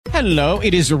Hello,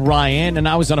 it is Ryan, and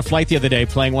I was on a flight the other day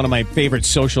playing one of my favorite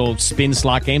social spin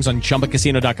slot games on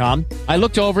ChumbaCasino.com. I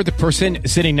looked over at the person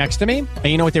sitting next to me, and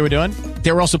you know what they were doing?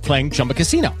 They were also playing Chumba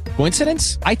Casino.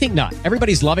 Coincidence? I think not.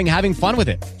 Everybody's loving having fun with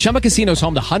it. Chumba Casino is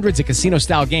home to hundreds of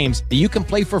casino-style games that you can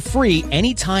play for free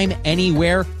anytime,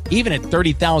 anywhere, even at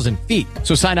 30,000 feet.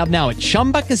 So sign up now at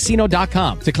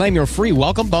ChumbaCasino.com to claim your free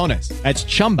welcome bonus. That's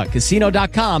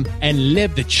ChumbaCasino.com and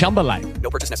live the Chumba life.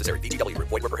 No purchase necessary. VGW.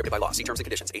 Void where prohibited by law. See terms and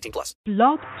conditions. 18+.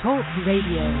 Blog Talk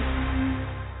Radio.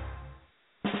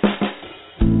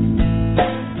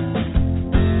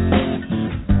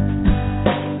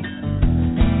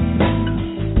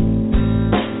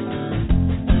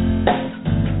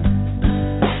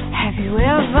 Have you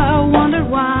ever wondered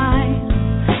why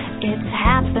it's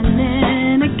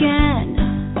happening again?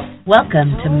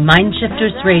 Welcome to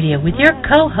Mindshifters Radio with your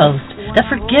co-host, the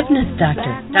Forgiveness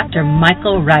Doctor, Dr.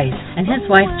 Michael Ryce, and his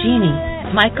wife Jeanie.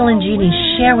 Michael and Jeanie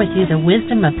share with you the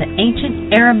wisdom of the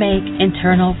ancient Aramaic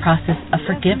internal process of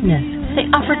forgiveness. They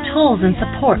offer tools and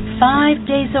support 5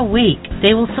 days a week.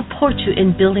 They will support you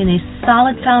in building a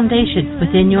solid foundation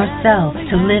within yourself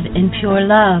to live in pure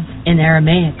love. In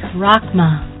Aramaic,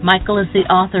 Rachma. Michael is the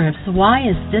author of So Why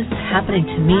Is This Happening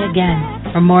to Me Again?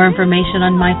 For more information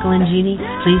on Michael and Jeanie,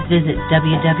 please visit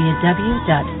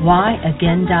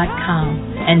www.whyagain.com.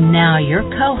 And now your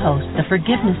co-host, the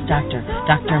Forgiveness Doctor,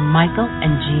 Dr. Michael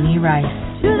and Jeanie Ryce.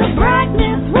 To the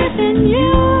brightness within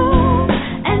you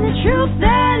and the truth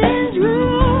that is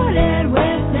rooted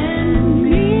within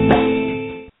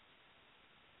me.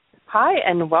 Hi,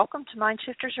 and welcome to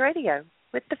Mindshifters Radio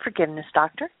with the Forgiveness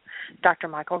Doctor, Dr.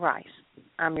 Michael Ryce.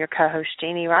 I'm your co-host,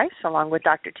 Jeanie Ryce, along with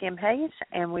Dr. Tim Hayes,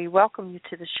 and we welcome you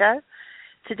to the show.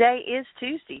 Today is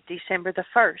Tuesday, December the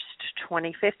 1st,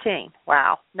 2015.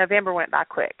 Wow, November went by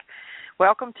quick.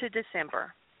 Welcome to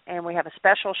December, and we have a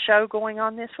special show going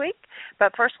on this week.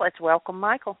 But first, let's welcome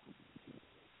Michael.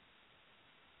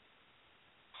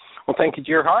 Well, thank you,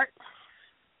 dear heart.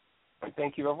 And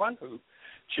thank you, everyone who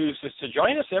chooses to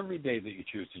join us every day that you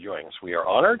choose to join us. We are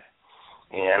honored.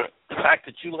 And the fact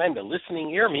that you lend a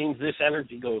listening ear means this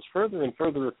energy goes further and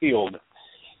further afield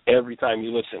every time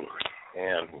you listen.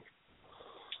 And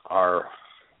our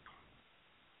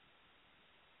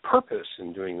purpose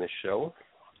in doing this show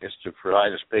is to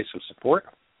provide a space of support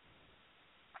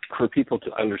for people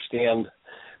to understand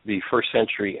the first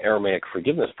century Aramaic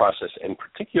forgiveness process in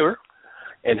particular,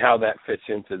 and how that fits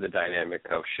into the dynamic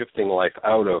of shifting life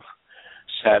out of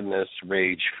sadness,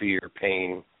 rage, fear,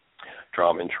 pain,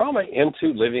 trauma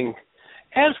into living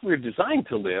as we're designed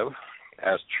to live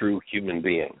as true human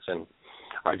beings. And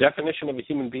our definition of a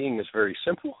human being is very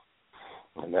simple,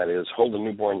 and that is hold a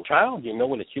newborn child. You know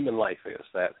what a human life is.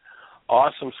 That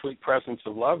awesome, sweet presence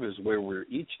of love is where we're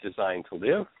each designed to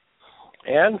live,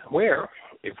 and where,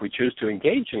 if we choose to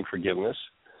engage in forgiveness,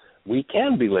 we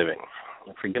can be living.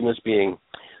 Forgiveness being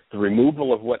the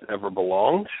removal of what never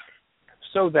belonged,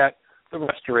 so that the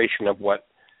restoration of what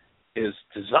is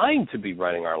designed to be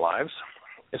running our lives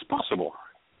is possible.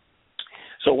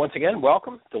 So once again,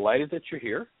 welcome. Delighted that you're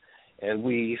here. And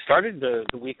we started the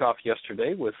week off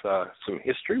yesterday with some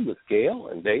history with Gail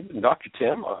and David and Dr.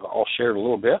 Tim. I'll share a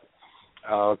little bit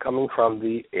coming from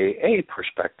the AA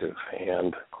perspective.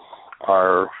 And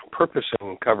our purpose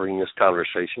in covering this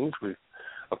conversation is we've,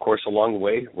 of course, along the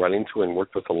way, run into and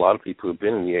worked with a lot of people who've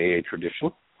been in the AA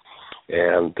tradition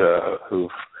and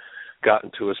who've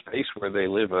gotten to a space where they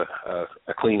live a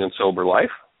clean and sober life.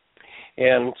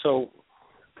 And so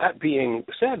that being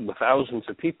said, with thousands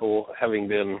of people having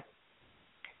been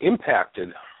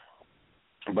impacted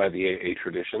by the AA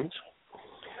traditions,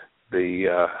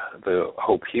 the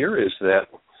hope here is that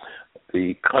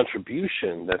the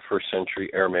contribution that first century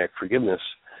Aramaic forgiveness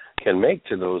can make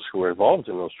to those who are involved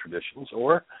in those traditions,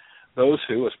 or those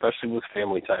who, especially with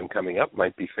family time coming up,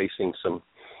 might be facing some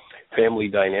family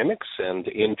dynamics and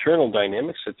internal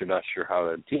dynamics that they're not sure how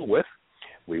to deal with.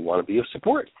 We want to be of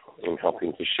support in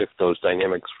helping to shift those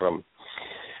dynamics from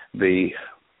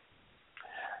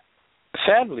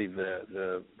sadly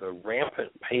the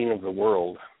rampant pain of the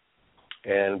world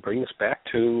and bring us back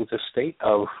to the state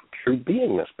of true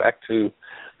beingness, back to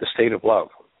the state of love,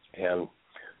 and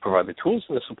provide the tools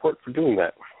and the support for doing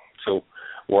that. So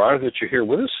we're honored that you're here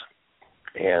with us.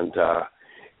 And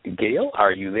Gail,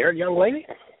 are you there, young lady?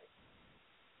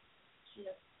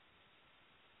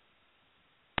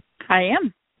 I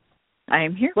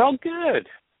am here. Well, good.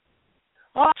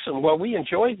 Awesome. Well, we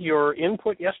enjoyed your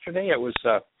input yesterday. It was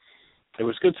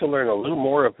good to learn a little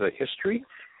more of the history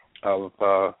of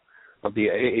the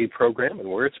AA program and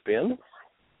where it's been.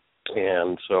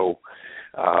 And so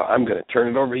I'm going to turn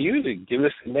it over to you to give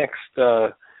us the next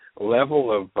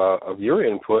level of your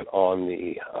input on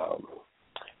the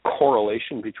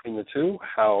correlation between the two,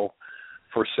 how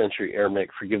first century Aramaic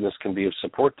forgiveness can be of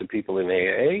support to people in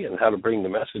AA, and how to bring the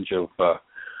message of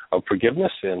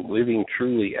forgiveness and living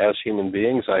truly as human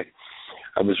beings.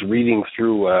 I was reading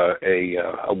through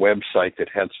a website that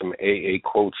had some AA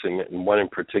quotes, and one in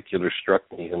particular struck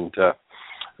me, and I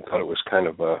thought it was kind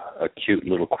of a cute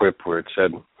little quip where it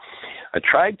said, "I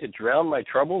tried to drown my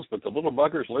troubles, but the little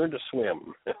buggers learned to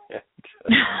swim." That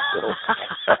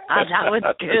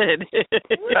was good.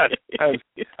 that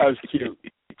was cute.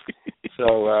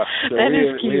 So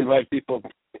we invite people.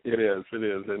 It is,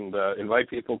 and invite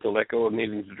people to let go of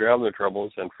needing to drown their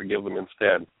troubles and forgive them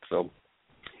instead. So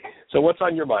what's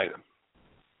on your mind?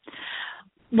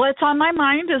 What's on my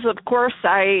mind is, of course,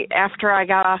 after I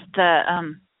got off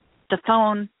the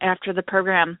phone after the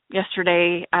program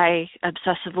yesterday, I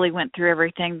obsessively went through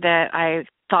everything that I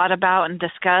thought about and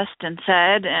discussed and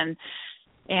said,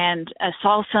 and I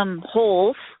saw some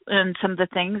holes in some of the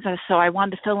things. So I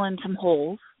wanted to fill in some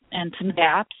holes and some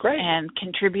gaps. Great. And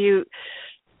contribute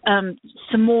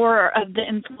some more of the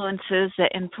influences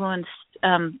that influenced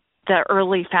the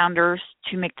early founders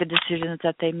to make the decisions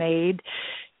that they made.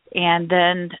 And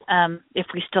then if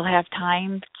we still have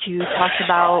time, to talk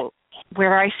about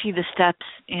where I see the steps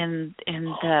in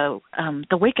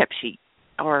the wake up sheet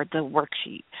or the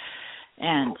worksheet,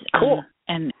 and cool.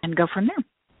 And go from there.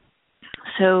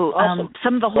 So awesome.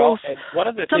 Some of the holes. One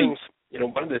of the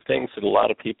things that a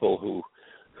lot of people who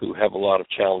have a lot of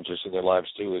challenges in their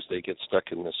lives do is they get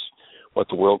stuck in this, what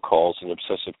the world calls an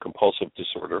obsessive compulsive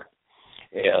disorder,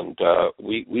 and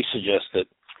we suggest that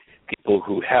people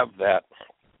who have that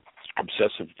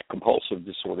obsessive compulsive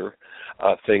disorder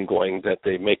thing going, that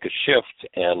they make a shift,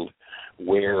 and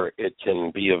where it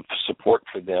can be of support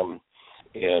for them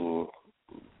in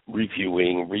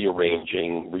reviewing,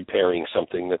 rearranging, repairing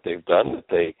something that they've done, that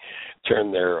they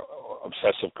turn their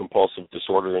obsessive compulsive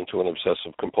disorder into an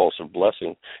obsessive compulsive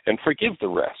blessing and forgive the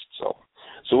rest. So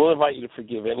we'll invite you to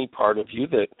forgive any part of you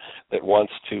that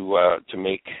wants to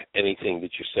make anything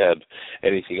that you said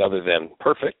anything other than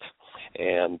perfect.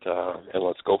 And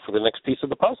let's go for the next piece of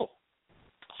the puzzle.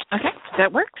 Okay,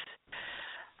 that works.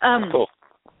 Cool.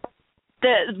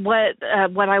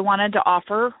 What I wanted to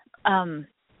offer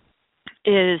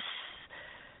is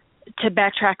to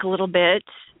backtrack a little bit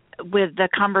with the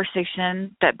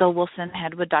conversation that Bill Wilson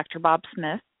had with Dr. Bob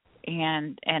Smith,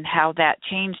 and how that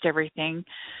changed everything.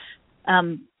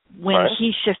 When right.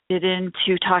 he shifted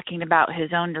into talking about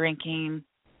his own drinking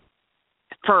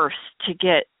first, to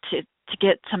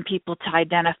get some people to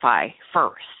identify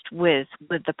first with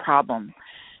the problem,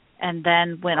 and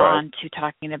then went right. on to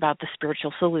talking about the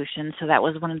spiritual solution. So that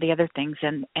was one of the other things,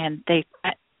 and then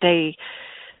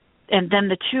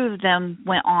the two of them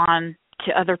went on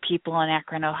to other people in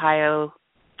Akron, Ohio,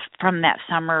 from that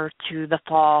summer to the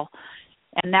fall,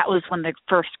 and that was when the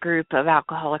first group of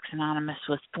Alcoholics Anonymous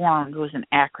was formed, was in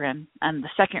Akron, and the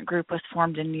second group was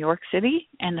formed in New York City,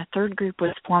 and the third group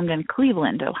was formed in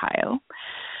Cleveland, Ohio.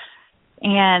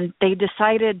 And they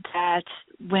decided that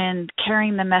when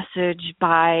carrying the message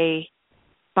by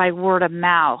word of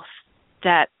mouth,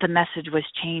 that the message was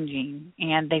changing,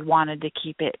 and they wanted to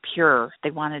keep it pure.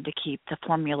 They wanted to keep the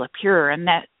formula pure, and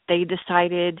that they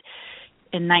decided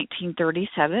in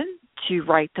 1937 to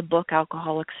write the book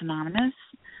Alcoholics Anonymous.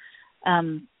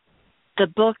 The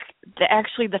book,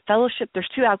 the fellowship, there's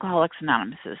two Alcoholics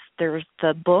Anonymouses. There's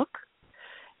the book,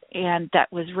 and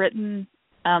that was written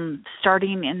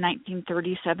starting in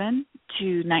 1937 to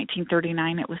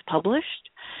 1939. It was published.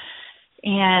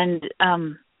 And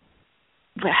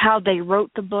how they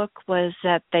wrote the book was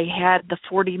that they had the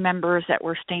 40 members that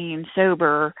were staying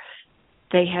sober.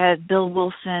 They had Bill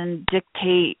Wilson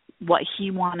dictate what he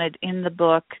wanted in the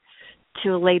book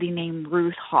to a lady named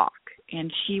Ruth Hawk,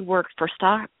 and she worked for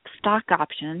stock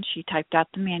options. She typed out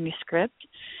the manuscript,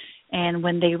 and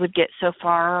when they would get so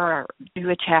far or do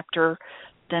a chapter,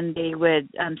 then they would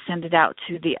send it out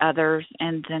to the others,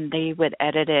 and then they would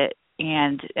edit it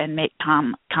and make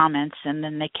comments, and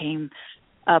then they came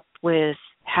up with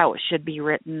how it should be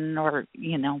written, or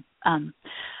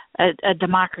a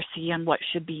democracy on what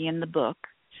should be in the book.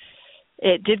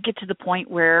 It did get to the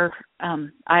point where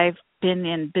I've been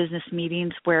in business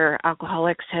meetings where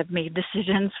alcoholics have made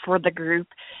decisions for the group,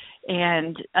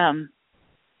 and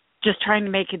just trying to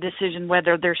make a decision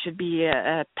whether there should be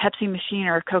a Pepsi machine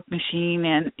or a Coke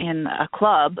machine in a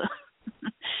club.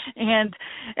 and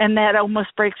that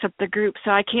almost breaks up the group.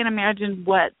 So I can't imagine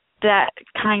what that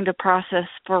kind of process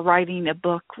for writing a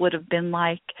book would have been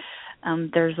like.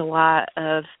 There's a lot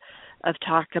of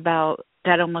talk about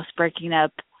that almost breaking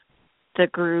up the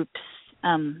groups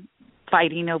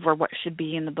fighting over what should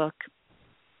be in the book.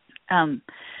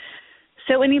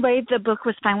 So anyway, the book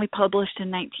was finally published in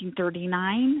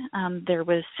 1939. There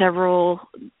was several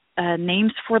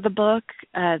names for the book.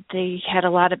 They had a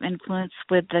lot of influence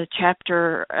with the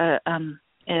chapter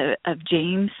of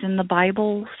James in the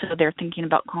Bible. So they're thinking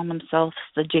about calling themselves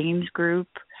the James Group.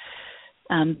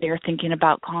 They're thinking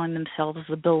about calling themselves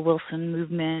the Bill Wilson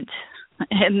Movement.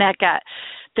 And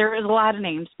there was a lot of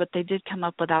names, but they did come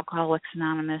up with Alcoholics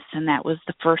Anonymous, and that was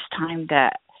the first time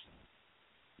that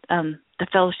the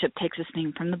fellowship takes its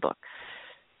name from the book.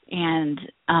 And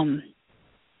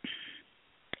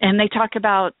they talk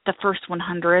about the first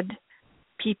 100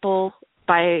 people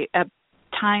by the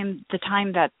time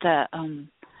that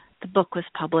the book was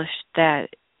published, that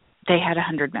they had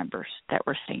 100 members that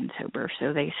were staying sober.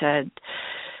 So they said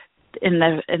in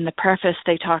the preface,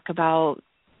 they talk about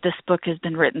this book has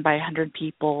been written by 100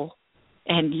 people,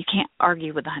 and you can't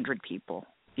argue with 100 people.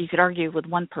 You could argue with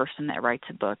one person that writes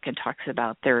a book and talks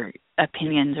about their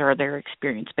opinions or their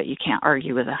experience, but you can't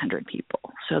argue with 100 people.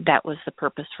 So that was the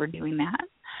purpose for doing that.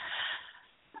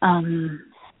 And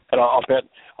I'll bet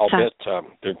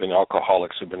there've been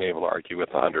alcoholics who've been able to argue with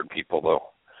 100 people, though.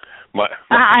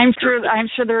 I'm sure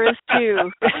there is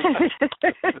too.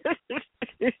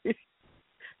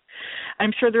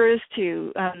 I'm sure there is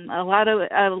too. A lot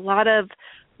of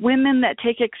women that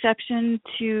take exception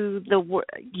to the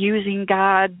using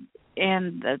God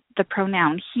and the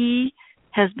pronoun he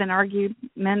has been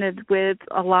argumented with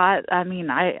a lot. I mean,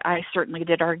 I certainly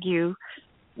did argue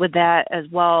with that as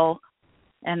well,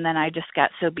 and then I just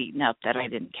got so beaten up that I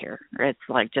didn't care. It's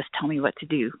like, just tell me what to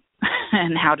do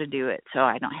and how to do it so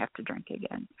I don't have to drink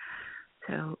again.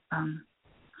 So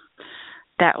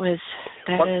that is.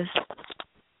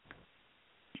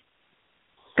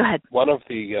 Go ahead. One of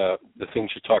the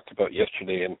things you talked about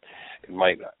yesterday, and it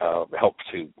might help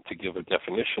to give a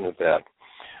definition of that,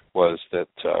 was that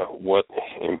what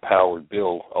empowered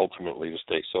Bill ultimately to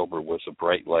stay sober was a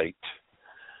bright light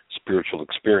spiritual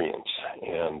experience.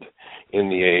 And in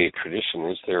the AA tradition,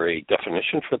 is there a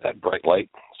definition for that bright light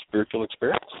spiritual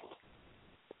experience?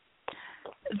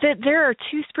 There are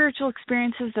two spiritual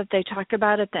experiences that they talk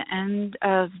about at the end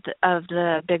of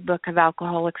the Big Book of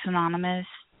Alcoholics Anonymous.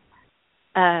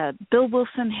 Bill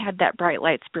Wilson had that bright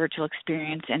light spiritual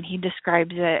experience, and he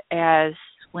describes it as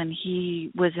when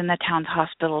he was in the town's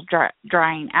hospital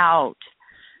drying out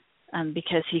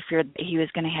because he feared that he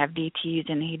was going to have DTs,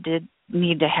 and he did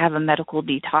need to have a medical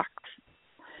detox.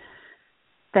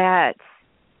 That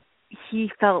he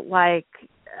felt like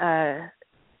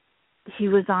he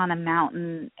was on a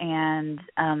mountain, and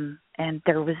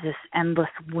there was this endless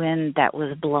wind that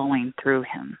was blowing through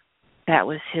him. That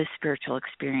was his spiritual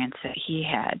experience that he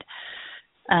had.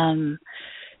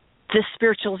 This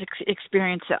spiritual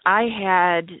experience that I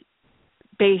had,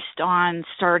 based on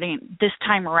starting this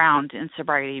time around in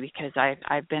sobriety, because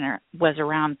was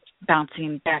around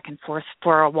bouncing back and forth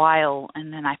for a while,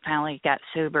 and then I finally got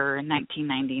sober in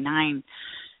 1999.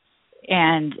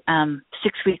 And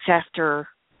 6 weeks after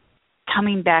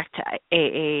coming back to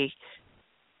AA,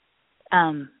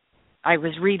 I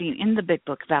was reading in the Big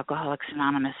Book of Alcoholics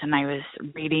Anonymous, and I was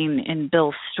reading in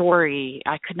Bill's story.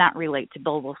 I could not relate to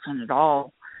Bill Wilson at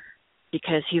all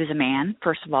because he was a man,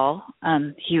 first of all.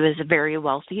 He was very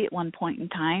wealthy at one point in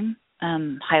time,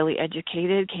 highly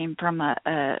educated, came from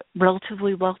a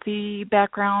relatively wealthy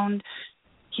background.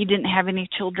 He didn't have any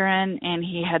children, and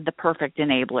he had the perfect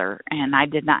enabler, and I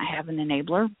did not have an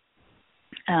enabler.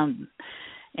 And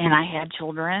I had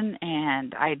children,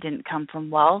 and I didn't come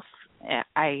from wealth.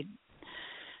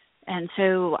 And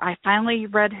so I finally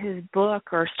read his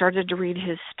book, or started to read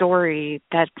his story.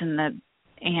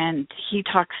 And he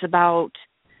talks about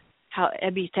how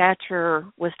Ebby Thatcher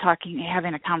was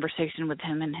having a conversation with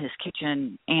him in his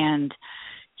kitchen, and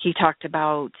he talked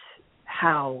about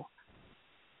how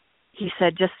he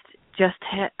said,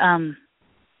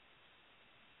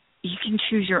 you can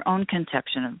choose your own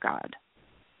conception of God.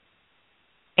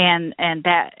 And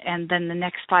then the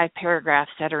next 5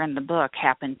 paragraphs that are in the book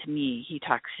happened to me. He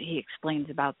explains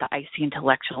about the icy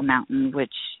intellectual mountain,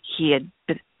 which he had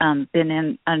been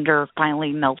in under,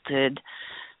 finally melted.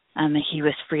 He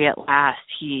was free at last.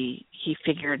 He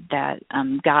figured that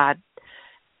God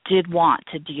did want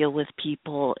to deal with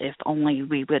people if only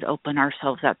we would open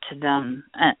ourselves up to them.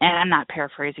 And I'm not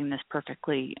paraphrasing this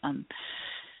perfectly. And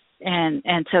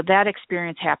so that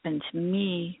experience happened to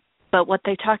me. But what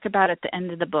they talk about at the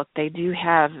end of the book, they do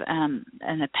have an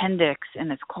appendix,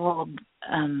 and it's called,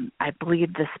 I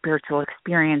believe, the spiritual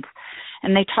experience.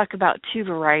 And they talk about 2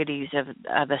 varieties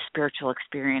of a spiritual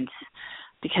experience,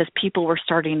 because people were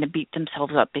starting to beat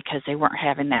themselves up because they weren't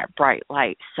having that bright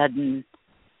light, sudden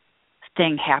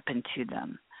thing happened to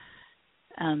them.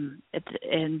 And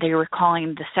they were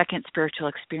calling the second spiritual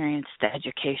experience the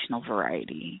educational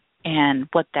variety. And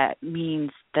what that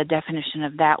means, the definition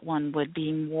of that one would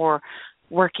be more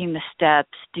working the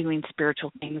steps, doing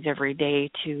spiritual things every day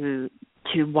to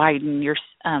widen your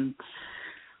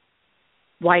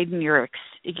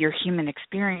human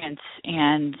experience,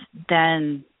 and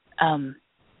then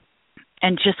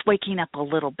and just waking up a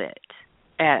little bit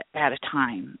at a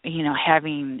time,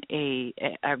 having a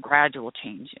gradual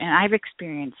change. And I've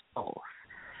experienced both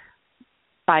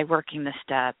by working the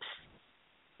steps,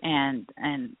 and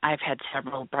I've had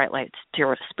several bright light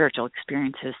spiritual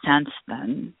experiences since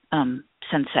then,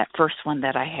 since that first one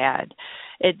that I had.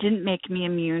 It didn't make me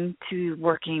immune to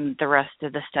working the rest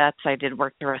of the steps. I did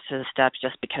work the rest of the steps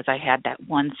just because I had that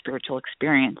one spiritual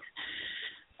experience.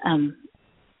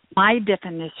 My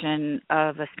definition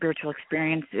of a spiritual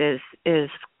experience is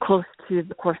close to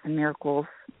the Course in Miracles.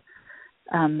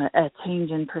 A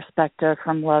change in perspective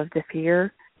from love to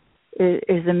fear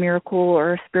is a miracle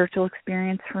or a spiritual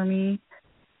experience for me.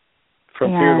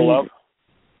 From fear to love?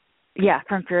 Yeah,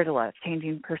 from fear to love,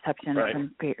 changing perception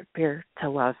from fear to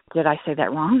love. Did I say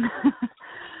that wrong?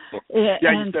 You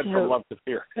said from love to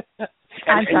fear.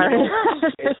 I'm sorry.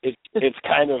 It's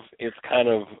kind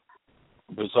of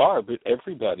bizarre, but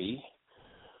everybody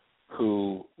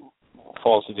who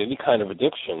falls into any kind of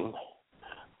addiction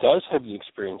does have the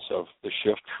experience of the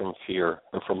shift from fear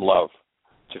or from love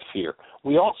to fear.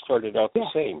 We all started out the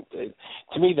same.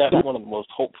 To me, that's one of the most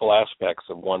hopeful aspects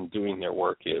of one doing their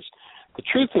work is the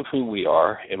truth of who we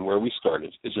are and where we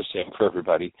started is the same for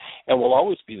everybody, and will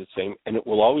always be the same, and it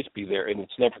will always be there, and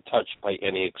it's never touched by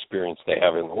any experience they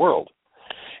have in the world.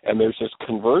 And there's this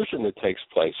conversion that takes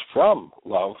place from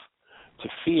love to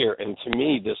fear, and to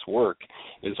me, this work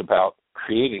is about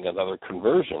creating another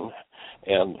conversion.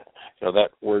 And that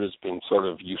word has been sort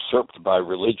of usurped by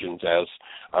religions as,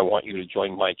 I want you to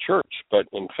join my church. But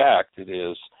in fact, it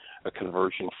is a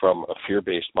conversion from a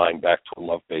fear-based mind back to a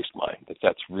love-based mind.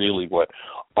 That's really what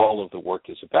all of the work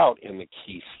is about. And the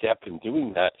key step in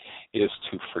doing that is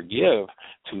to forgive,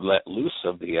 to let loose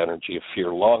of the energy of fear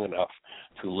long enough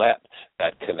to let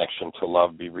that connection to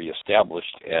love be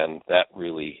reestablished. And that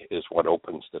really is what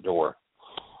opens the door.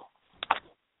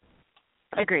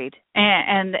 Agreed,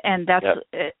 and that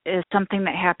is something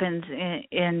that happens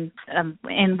in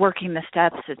working the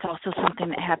steps. It's also something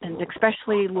that happens,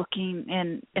 especially looking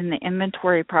in the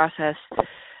inventory process.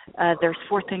 There's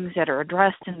 4 things that are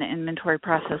addressed in the inventory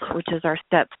process, which is our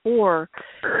step 4.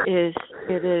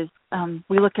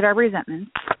 We look at our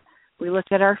resentments, we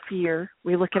look at our fear,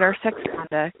 we look at our sex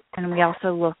conduct, and we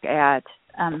also look at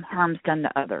harms done to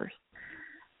others.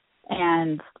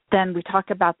 And then we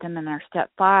talk about them in our step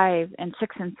 5, and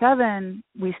 6 and 7,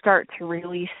 we start to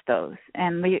release those.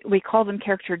 And we call them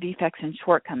character defects and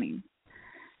shortcomings.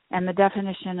 And the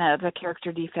definition of a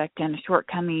character defect and a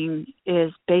shortcoming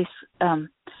is it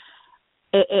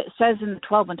says in the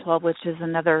 12 and 12, which is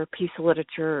another piece of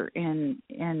literature in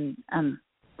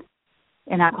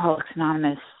Alcoholics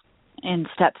Anonymous. In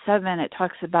step 7, it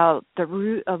talks about the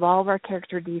root of all of our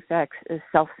character defects is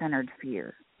self-centered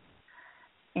fear.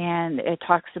 And it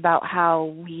talks about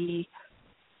how we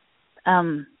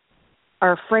are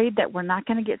afraid that we're not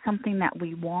going to get something that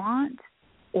we want,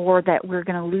 or that we're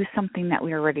going to lose something that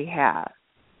we already have.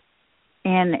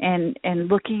 And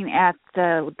looking at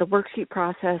the worksheet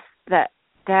process,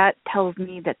 that tells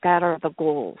me that are the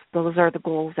goals. Those are the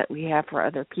goals that we have for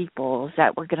other people, is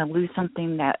that we're going to lose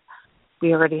something that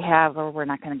we already have, or we're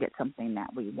not going to get something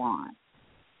that we want.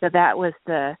 So that was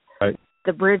the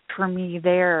bridge for me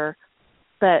there.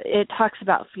 But it talks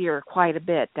about fear quite a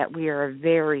bit, that we are a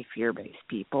very fear-based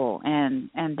people, and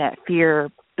that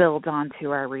fear builds onto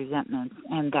our resentments,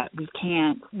 and that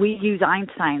we use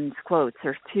Einstein's quotes.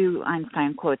 There's 2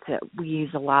 Einstein quotes that we use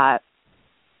a lot,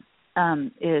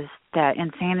 is that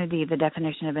insanity, the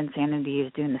definition of insanity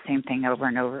is doing the same thing over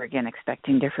and over again,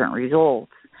 expecting different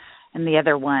results. And the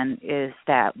other one is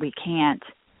that we can't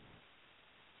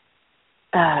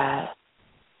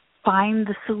find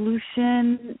the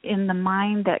solution in the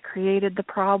mind that created the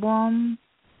problem.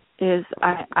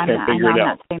 I'm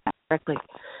not saying that correctly.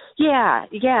 Yeah.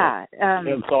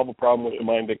 And solve a problem with the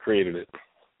mind that created it.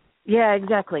 Yeah,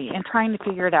 exactly. And trying to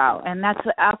figure it out. And that's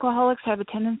alcoholics have a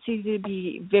tendency to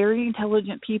be very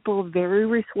intelligent people, very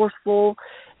resourceful,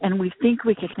 and we think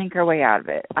we could think our way out of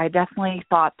it. I definitely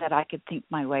thought that I could think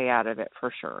my way out of it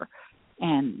for sure,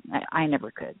 and I never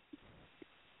could.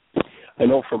 I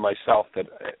know for myself that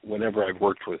whenever I've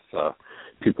worked with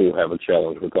people who have a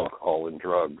challenge with alcohol and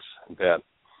drugs, that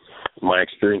my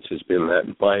experience has been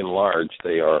that by and large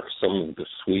they are some of the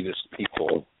sweetest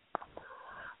people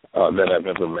that I've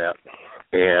ever met.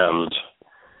 And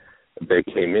they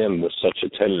came in with such a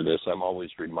tenderness. I'm always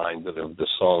reminded of the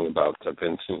song about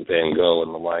Vincent van Gogh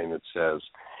and the line that says,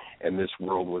 "And this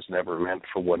world was never meant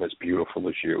for one as beautiful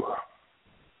as you."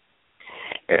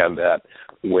 And that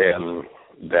when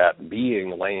that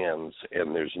being lands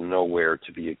and there's nowhere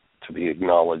to be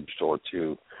acknowledged or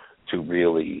to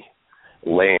really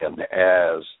land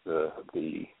as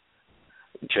the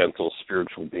gentle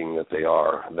spiritual being that they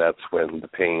are, that's when the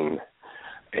pain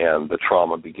and the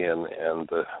trauma begin and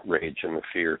the rage and the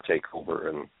fear take over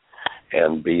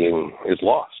and being is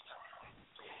lost.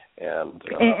 And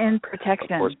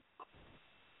protection. Of course,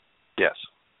 yes.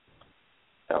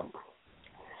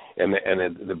 And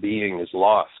the being is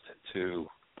lost to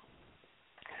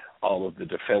all of the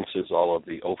defenses, all of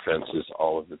the offenses,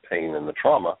 all of the pain and the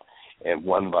trauma. And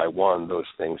one by one, those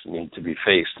things need to be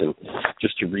faced. And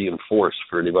just to reinforce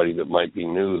for anybody that might be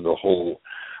new, the whole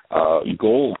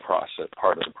goal process,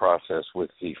 part of the process with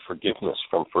the forgiveness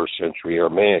from first century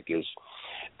Aramaic is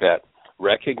that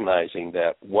recognizing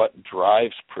that what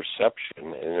drives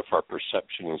perception, and if our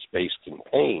perception is based in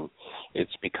pain,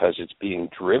 it's because it's being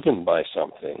driven by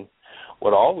something.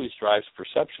 What always drives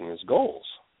perception is goals.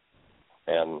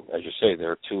 And as you say,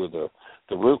 there are two of the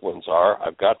root ones are,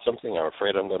 I've got something, I'm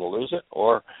afraid I'm going to lose it,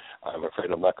 or I'm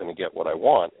afraid I'm not going to get what I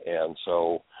want. And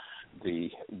so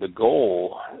the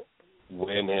goal,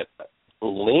 when it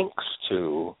links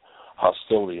to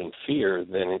hostility and fear,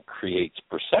 then it creates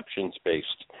perceptions based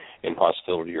in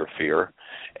hostility or fear,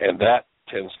 and that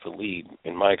tends to lead,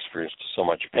 in my experience, to so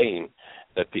much pain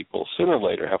that people sooner or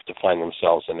later have to find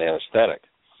themselves an anesthetic.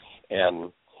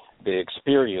 And they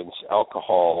experience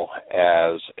alcohol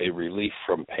as a relief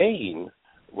from pain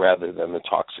rather than the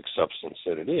toxic substance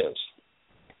that it is.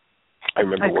 I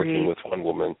remember working with one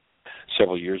woman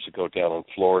several years ago down in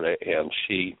Florida, and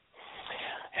she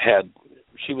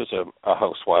was a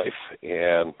housewife,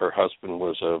 and her husband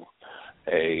was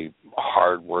a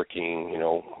hard-working,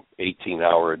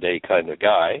 18-hour-a-day kind of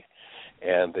guy,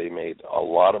 and they made a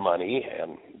lot of money,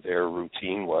 and their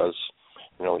routine was,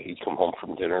 he'd come home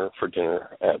for dinner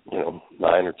at 9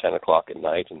 or 10 o'clock at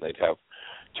night, and they'd have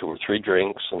 2 or 3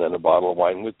 drinks and then a bottle of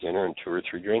wine with dinner and 2 or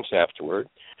 3 drinks afterward.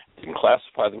 Didn't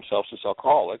classify themselves as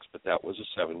alcoholics, but that was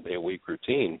a 7-day-a-week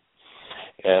routine.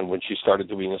 And when she started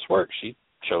doing this work, she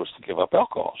chose to give up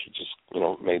alcohol. She just,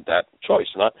 made that choice,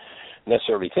 not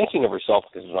necessarily thinking of herself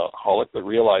as an alcoholic, but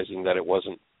realizing that it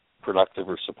wasn't productive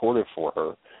or supportive for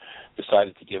her,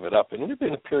 decided to give it up. And it had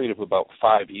been a period of about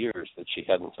 5 years that she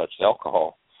hadn't touched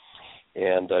alcohol.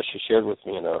 And she shared with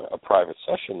me in a private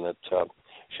session that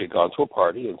she had gone to a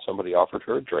party and somebody offered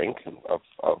her a drink of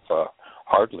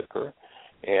hard liquor.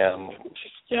 And she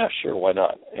said, yeah, sure, why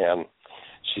not? And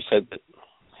she said that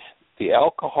the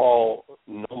alcohol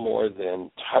no more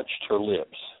than touched her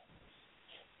lips,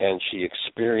 and she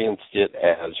experienced it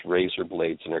as razor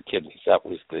blades in her kidneys. That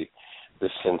was the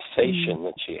sensation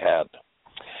that she had.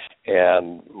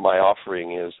 And my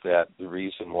offering is that the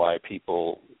reason why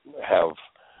people have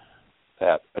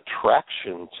that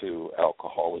attraction to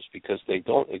alcohol is because they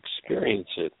don't experience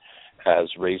it as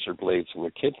razor blades in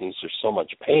their kidneys. There's so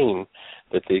much pain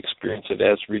that they experience it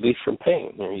as relief from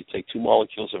pain. You take 2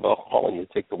 molecules of alcohol and you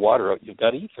take the water out, you've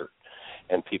got ether.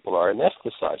 And people are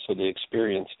anesthetized, so they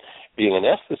experience being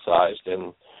anesthetized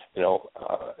and,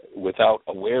 without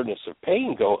awareness of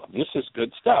pain, go, this is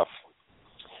good stuff.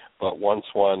 But once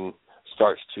one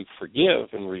starts to forgive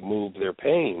and remove their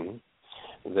pain,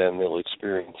 then they'll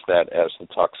experience that as the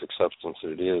toxic substance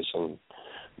that it is, and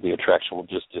the attraction will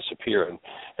just disappear. And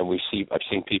I've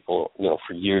seen people,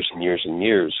 for years and years and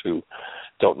years who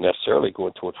don't necessarily go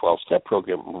into a 12-step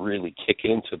program really kick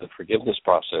into the forgiveness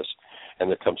process, and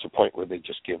there comes a point where they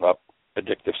just give up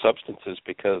addictive substances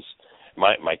because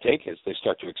my take is they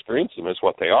start to experience them as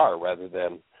what they are rather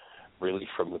than really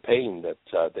from the pain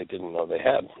that they didn't know they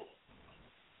had.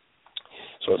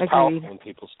 So it's powerful when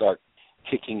people start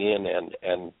kicking in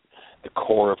and the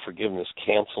core of forgiveness,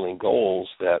 canceling goals,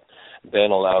 that then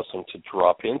allows them to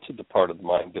drop into the part of the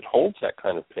mind that holds that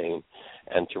kind of pain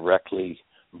and directly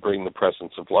bring the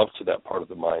presence of love to that part of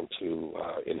the mind to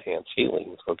enhance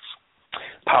healing. So it's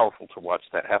powerful to watch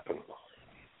that happen.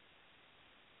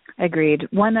 Agreed.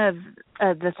 One of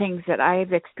the things that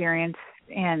I've experienced,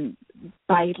 and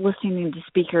by listening to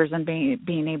speakers and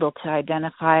being able to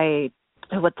identify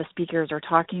what the speakers are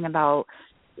talking about,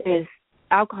 is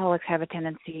alcoholics have a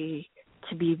tendency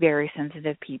to be very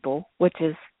sensitive people, which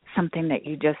is something that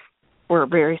we're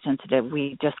very sensitive.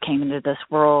 We just came into this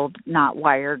world not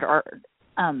wired, or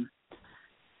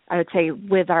I would say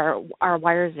with our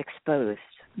wires exposed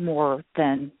more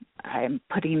than, I'm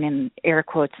putting in air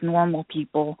quotes, normal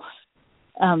people.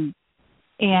 And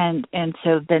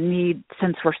so the need,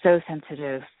 since we're so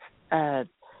sensitive,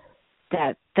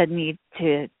 that the need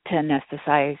to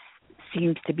anesthetize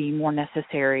seems to be more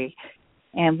necessary.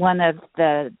 And one of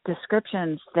the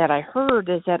descriptions that I heard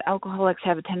is that alcoholics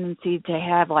have a tendency to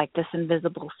have like this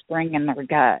invisible spring in their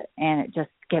gut, and it just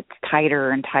gets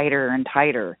tighter and tighter and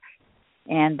tighter.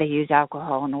 And they use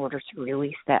alcohol in order to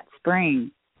release that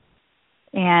spring.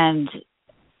 And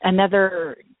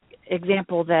another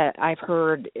example that I've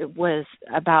heard was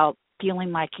about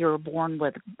feeling like you were born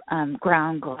with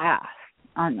ground glass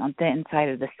on the inside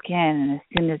of the skin, and as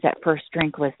soon as that first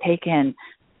drink was taken,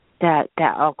 that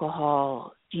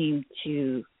alcohol seemed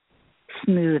to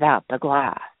smooth out the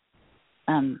glass.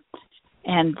 And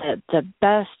the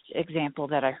best example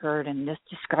that I heard, and this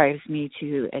describes me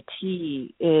to a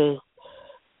T, is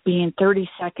being 30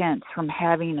 seconds from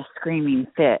having a screaming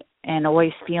fit and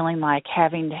always feeling like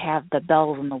having to have the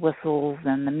bells and the whistles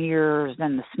and the mirrors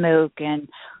and the smoke and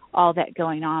all that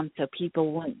going on so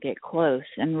people wouldn't get close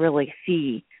and really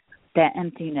see that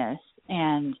emptiness.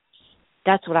 And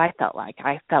that's what I felt like.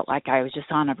 I felt like I was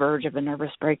just on the verge of a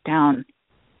nervous breakdown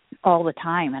all the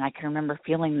time. And I can remember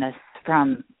feeling this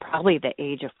from probably the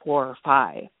age of 4 or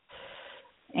 5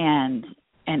 and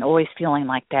always feeling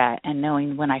like that, and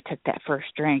knowing when I took that first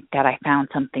drink that I found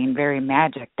something very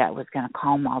magic that was going to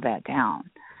calm all that down.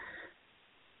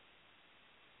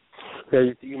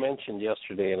 Yeah, you mentioned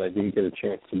yesterday, and I didn't get a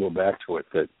chance to go back to it,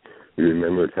 that you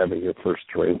remembered having your first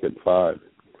drink at 5.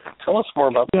 Tell us more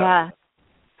about that.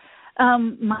 Yeah.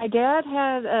 My dad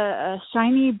had a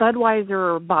shiny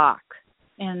Budweiser box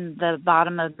in the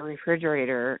bottom of the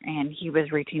refrigerator, and he was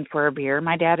reaching for a beer.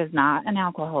 My dad is not an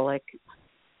alcoholic.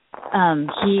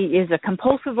 He is a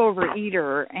compulsive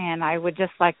overeater, and I would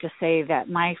just like to say that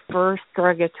my first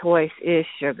drug of choice is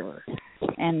sugar,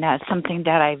 and that's something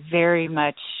that I very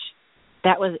much,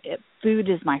 food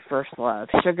is my first love.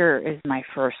 Sugar is my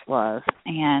first love,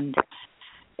 and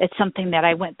it's something that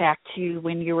I went back to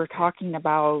when you were talking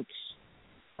about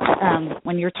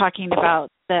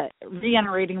the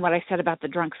reiterating what I said about the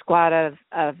drunk squad of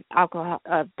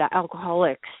the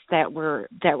alcoholics that were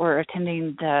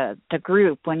attending the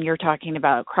group, when you're talking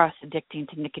about cross addicting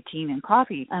to nicotine and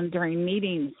coffee. During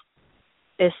meetings,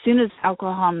 as soon as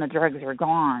alcohol and the drugs are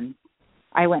gone,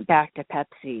 I went back to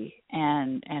Pepsi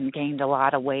and gained a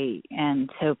lot of weight. And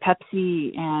so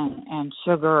Pepsi and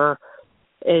sugar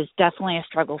is definitely a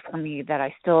struggle for me that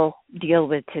I still deal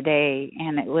with today.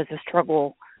 And it was a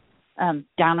struggle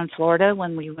down in Florida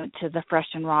when we went to the Fresh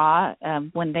and Raw,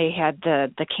 when they had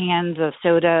the cans of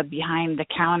soda behind the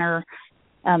counter.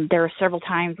 There were several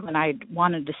times when I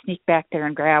wanted to sneak back there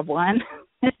and grab one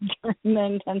during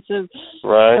the intensive.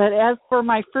 Right. But as for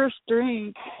my first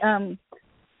drink,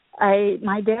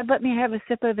 my dad let me have a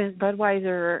sip of his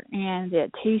Budweiser, and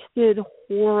it tasted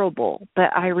horrible,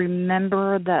 but I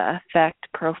remember the effect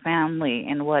profoundly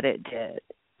in what it did.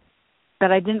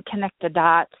 But I didn't connect the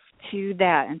dots to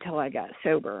that until I got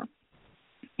sober.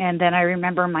 And then I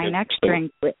remember my next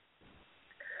drink,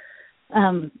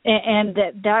 and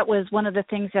that was one of the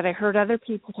things that I heard other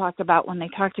people talk about when they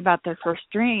talked about their first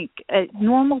drink.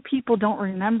 Normal people don't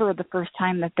remember the first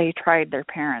time that they tried their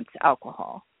parents'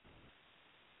 alcohol.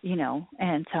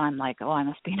 And so I'm like, I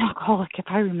must be an alcoholic if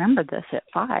I remember this at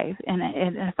 5, and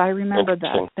if I remember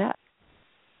that.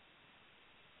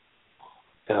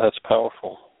 Yeah, that's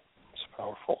powerful. It's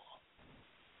powerful.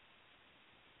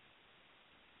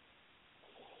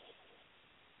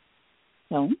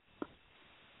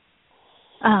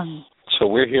 So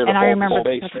we're here to hold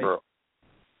space for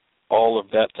all of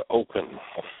that to open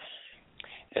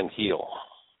and heal.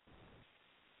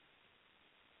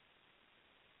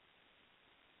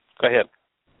 Go ahead.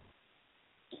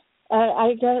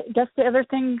 I guess the other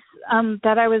things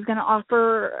that I was going to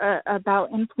offer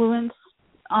about influence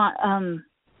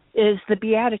is the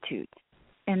Beatitudes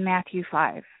in Matthew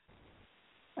 5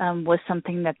 was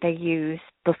something that they used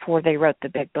before they wrote the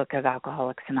big book of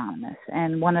Alcoholics Anonymous.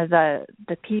 And one of the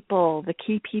key people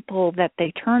that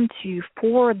they turned to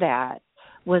for that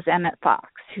was Emmett Fox,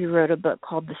 who wrote a book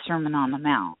called The Sermon on the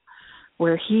Mount,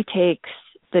 where he takes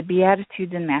the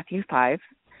Beatitudes in Matthew 5,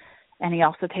 and he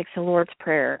also takes the Lord's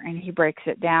Prayer, and he breaks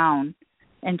it down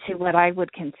into what I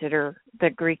would consider the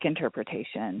Greek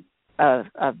interpretation of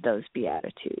those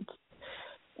Beatitudes.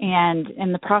 And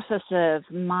in the process of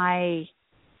my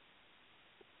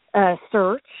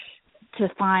search to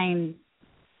find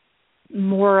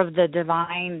more of the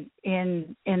divine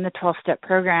in the 12-step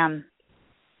program,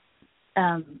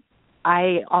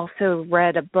 I also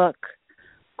read a book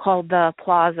called The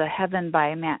Applause of Heaven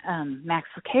by Max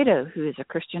Lucado, who is a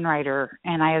Christian writer,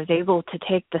 and I was able to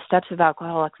take the steps of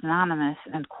Alcoholics Anonymous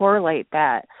and correlate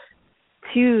that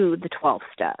to the 12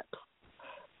 steps.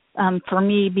 For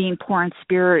me, being poor in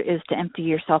spirit is to empty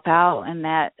yourself out, and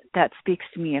that speaks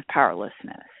to me of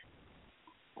powerlessness.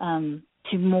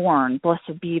 To mourn,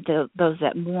 blessed be those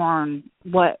that mourn.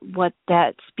 What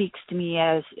that speaks to me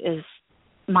as is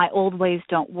my old ways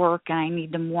don't work, and I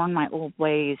need to mourn my old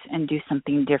ways and do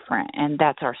something different. And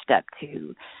that's our step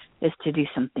 2, is to do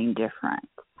something different.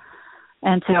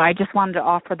 And so I just wanted to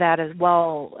offer that as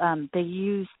well. They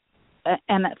use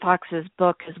Emmett Fox's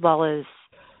book as well as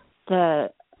the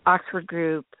Oxford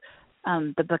group,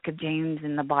 the Book of James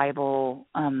in the Bible,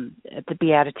 the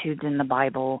Beatitudes in the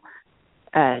Bible,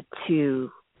 they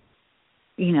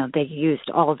used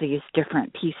all of these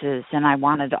different pieces, and I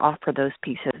wanted to offer those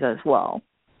pieces as well.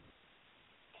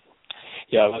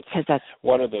 Yeah, that's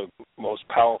one of the most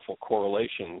powerful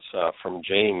correlations from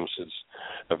James. Is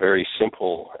a very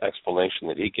simple explanation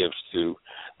that he gives to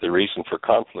the reason for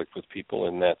conflict with people,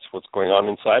 and that's what's going on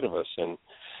inside of us.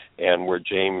 And where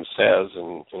James says,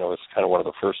 and it's kind of one of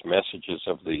the first messages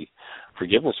of the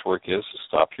forgiveness work is to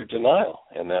stop your denial,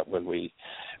 and that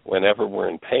whenever we're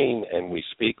in pain and we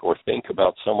speak or think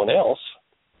about someone else,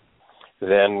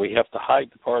 then we have to hide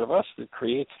the part of us that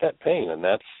creates that pain, and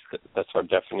that's our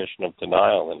definition of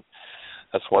denial. And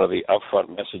that's one of the upfront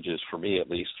messages for me, at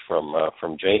least from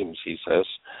James. He says,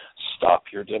 stop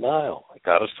your denial. I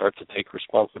got to start to take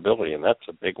responsibility, and that's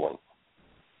a big one.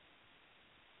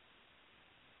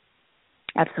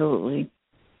 Absolutely.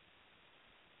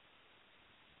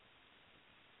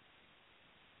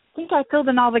 I think I filled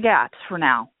in all the gaps for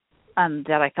now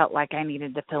that I felt like I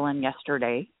needed to fill in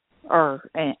yesterday,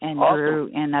 and awesome.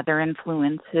 Drew and other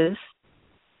influences.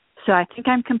 So I think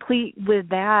I'm complete with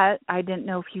that. I didn't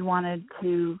know if you wanted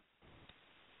to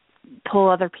pull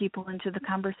other people into the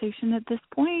conversation at this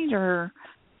point, or...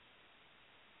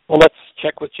 Well, let's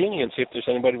check with Jeanie and see if there's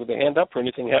anybody with a hand up or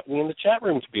anything happening in the chat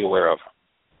room to be aware of.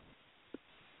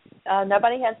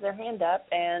 Nobody has their hand up,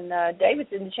 and David's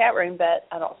in the chat room, but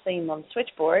I don't see him on the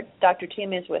switchboard. Dr.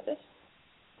 Tim is with us.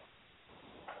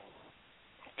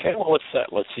 Okay, well,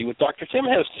 let's see what Dr. Tim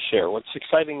has to share. What's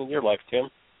exciting in your life, Tim?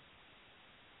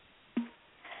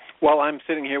 Well, I'm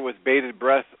sitting here with bated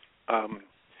breath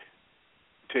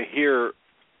to hear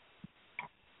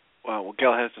what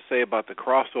Gail has to say about the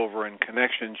crossover and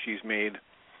connection she's made,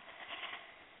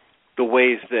 the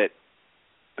ways that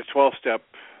the 12-step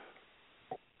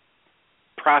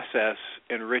process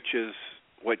enriches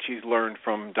what she's learned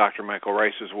from Dr. Michael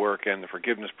Ryce's work and the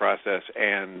forgiveness process,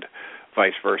 and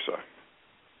vice versa,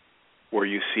 where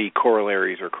you see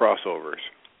corollaries or crossovers.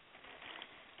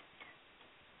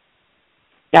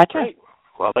 Gotcha. Great.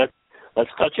 Well,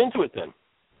 let's touch into it then.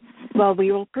 Well,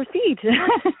 we will proceed.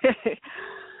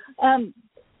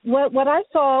 What I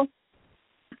saw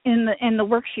in the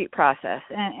worksheet process,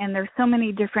 and there's so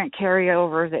many different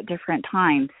carryovers at different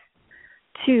times,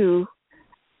 too.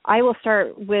 I will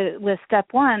start with step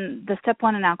 1. The step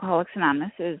 1 in Alcoholics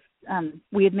Anonymous is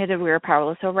we admitted we were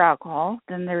powerless over alcohol.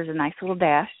 Then there's a nice little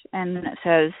dash, and then it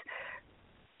says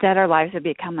that our lives have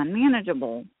become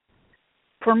unmanageable.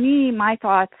 For me, my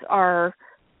thoughts are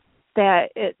that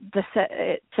it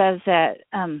says that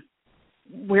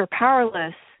we're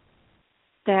powerless,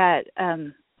 that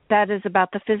is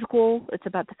about the physical. It's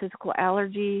about the physical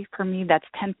allergy. For me, that's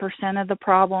 10% of the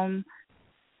problem.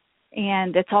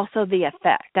 And it's also the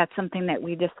effect. That's something that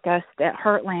we discussed at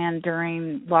Heartland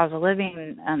during Laws of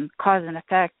Living, cause and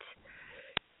effect,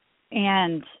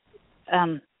 and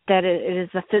that it is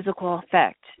the physical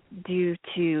effect due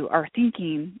to our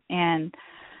thinking and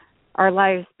our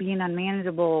lives being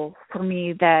unmanageable. For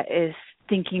me, that is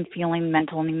thinking, feeling,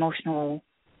 mental, and emotional.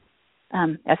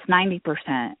 That's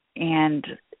 90%. And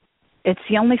it's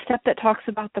the only step that talks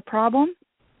about the problem.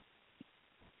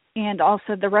 And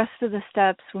also the rest of the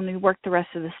steps, when we work the rest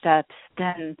of the steps,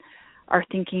 then our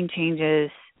thinking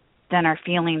changes, then our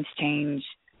feelings change,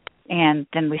 and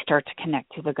then we start to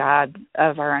connect to the God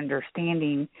of our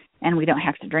understanding, and we don't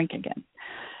have to drink again.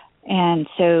 And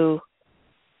so,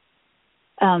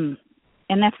 and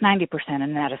that's 90%,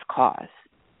 and that is cause.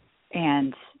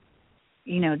 And,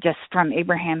 just from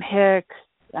Abraham Hicks,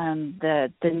 the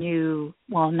new,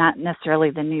 well, not necessarily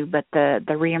the new, but the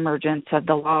reemergence of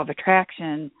the law of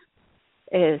attraction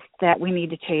is that we need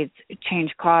to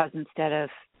change cause instead of,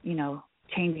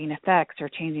 changing effects or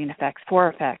changing effects for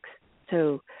effects.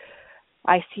 So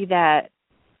I see that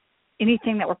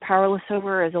anything that we're powerless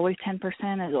over is always 10%,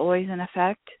 is always an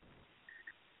effect.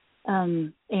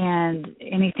 And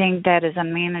anything that is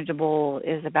unmanageable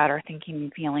is about our thinking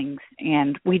and feelings.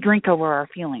 And we drink over our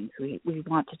feelings. We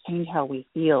want to change how we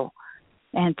feel.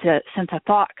 And since a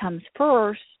thought comes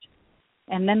first,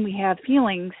 and then we have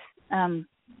feelings,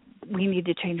 we need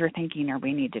to change our thinking, or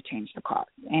we need to change the cause.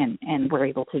 And we're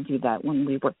able to do that when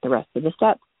we work the rest of the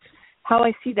steps. How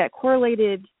I see that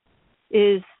correlated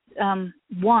is,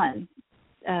 one,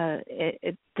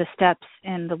 the steps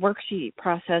in the worksheet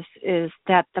process is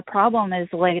that the problem is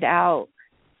laid out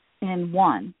in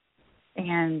 1.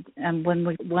 And when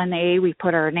 1A, we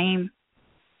put our name.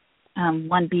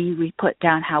 1B, we put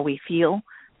down how we feel.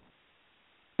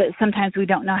 But sometimes we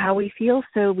don't know how we feel,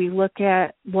 so we look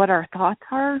at what our thoughts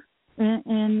are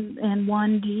in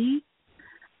 1D.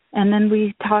 And then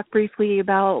we talk briefly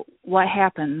about what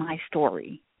happened, my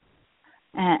story.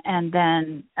 And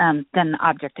then the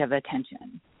object of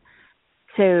attention.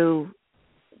 So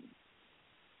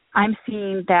I'm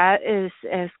seeing that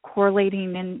as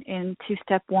correlating into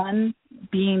step 1,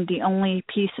 being the only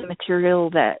piece of material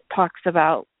that talks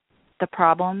about the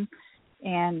problem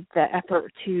and the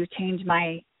effort to change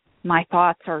my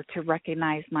thoughts, or to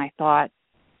recognize my thoughts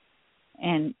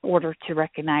in order to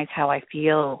recognize how I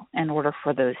feel, in order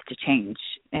for those to change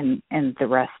in the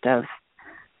rest of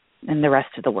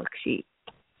the worksheet.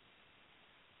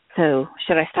 So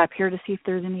should I stop here to see if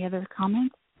there's any other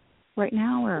comments right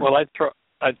now? Or? Well,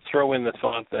 I'd throw in the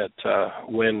thought that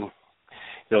when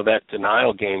that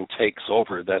denial game takes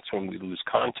over, that's when we lose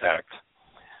contact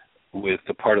with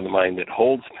the part of the mind that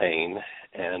holds pain.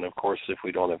 And of course, if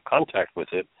we don't have contact with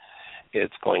it,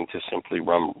 it's going to simply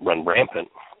run rampant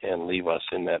and leave us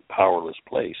in that powerless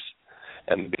place.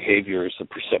 And the behaviors, the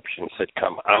perceptions that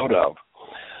come out of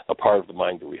a part of the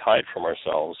mind that we hide from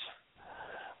ourselves,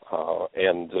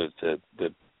 and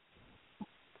the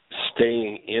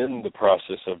staying in the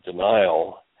process of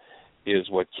denial is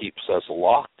what keeps us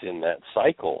locked in that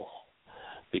cycle,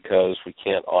 because we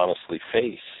can't honestly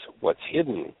face what's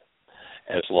hidden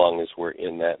as long as we're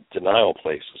in that denial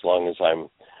place. As long as I'm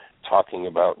talking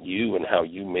about you and how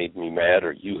you made me mad,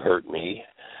 or you hurt me,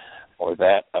 or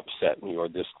that upset me, or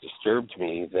this disturbed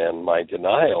me, then my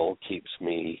denial keeps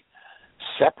me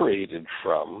separated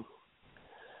from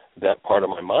that part of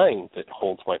my mind that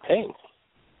holds my pain.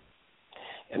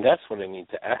 And that's what I need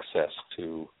to access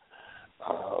to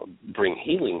bring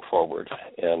healing forward.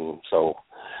 And so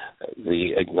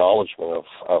the acknowledgement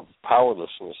of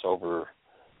powerlessness over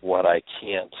what I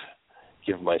can't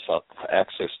give myself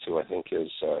access to, I think,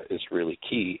 is really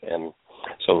key. And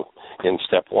so in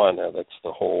step 1, that's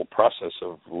the whole process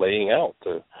of laying out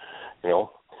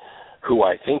who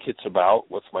I think it's about,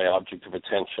 what's my object of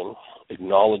attention,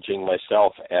 acknowledging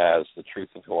myself as the truth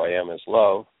of who I am as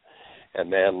love,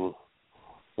 and then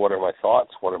what are my thoughts,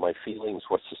 what are my feelings,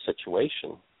 what's the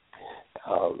situation,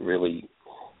 really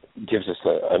gives us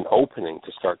an opening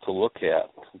to start to look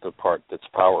at the part that's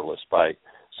powerless by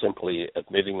simply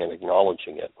admitting and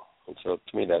acknowledging it. And so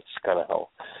to me, that's kind of how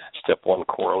step 1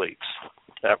 correlates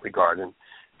in that regard, and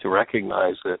to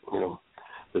recognize that,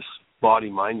 this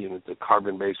body-mind unit, the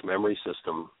carbon-based memory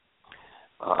system,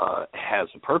 has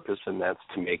a purpose, and that's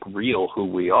to make real who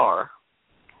we are,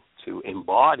 to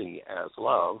embody as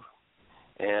love.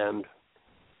 And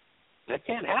that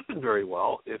can't happen very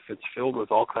well if it's filled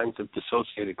with all kinds of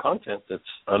dissociated content that's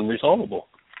unresolvable.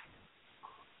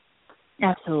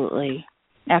 Absolutely.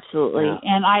 Yeah.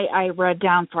 And I read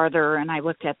down farther, and I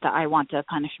looked at the I want to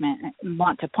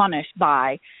punish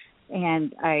by,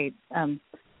 and I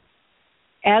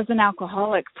as an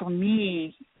alcoholic, for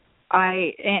me,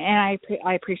 I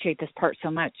appreciate this part so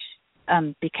much,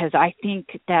 because I think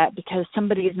that because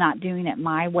somebody is not doing it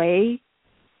my way,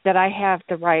 that I have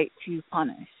the right to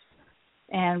punish.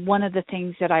 And one of the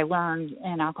things that I learned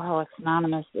in Alcoholics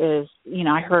Anonymous is,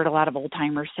 I heard a lot of old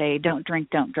timers say, don't drink,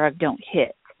 don't drug, don't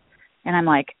hit. And I'm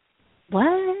like,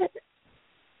 what?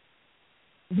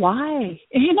 Why?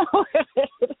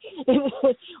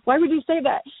 Why would you say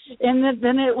that? And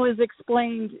then it was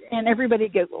explained, and everybody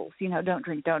giggles, don't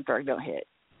drink, don't drug, don't hit.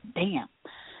 Damn.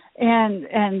 And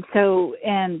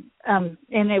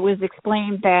it was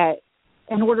explained that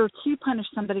in order to punish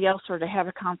somebody else or to have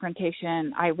a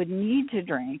confrontation, I would need to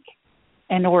drink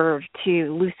in order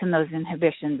to loosen those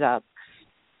inhibitions up.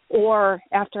 Or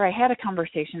after I had a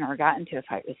conversation or got into a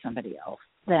fight with somebody else,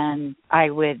 then I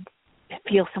would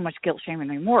feel so much guilt, shame, and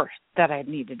remorse that I'd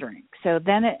need to drink. So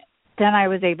then I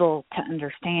was able to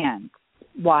understand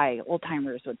why old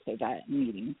timers would say that in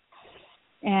meetings.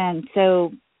 And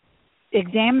so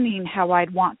examining how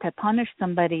I'd want to punish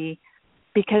somebody,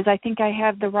 because I think I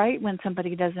have the right when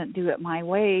somebody doesn't do it my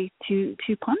way to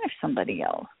punish somebody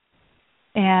else.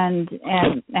 And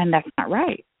that's not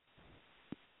right.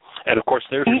 And of course,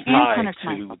 there's the tie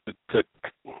to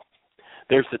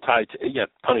there's the tie to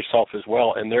punish self as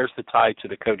well, and there's the tie to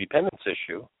the codependence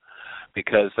issue,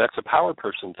 because that's a power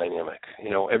person dynamic.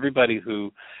 Everybody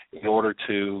who, in order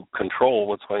to control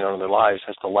what's going on in their lives,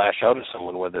 has to lash out at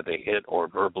someone, whether they hit or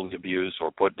verbally abuse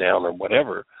or put down or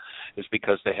whatever, is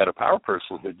because they had a power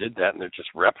person who did that, and they're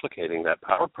just replicating that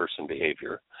power person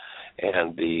behavior.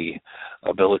 And the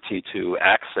ability to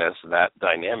access that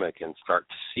dynamic and start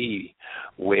to see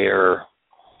where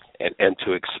and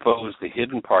to expose the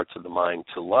hidden parts of the mind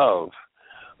to love,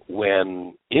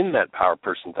 when in that power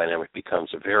person dynamic, becomes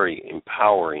a very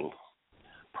empowering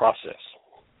process.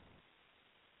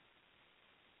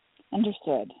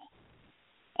 Understood.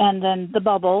 And then the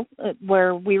bubble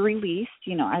where we release,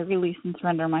 I release and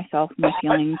surrender myself, my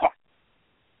feelings,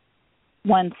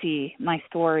 see my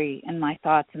story and my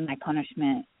thoughts and my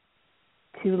punishment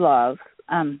to love.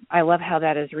 I love how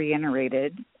that is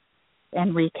reiterated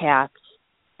and recapped.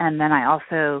 And then I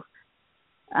also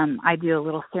I do a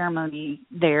little ceremony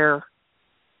there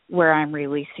where I'm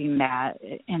releasing that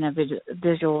in a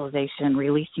visualization,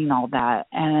 releasing all that,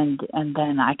 and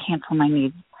then I cancel my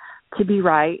need to be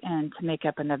right and to make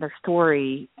up another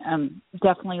story.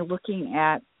 Definitely looking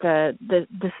at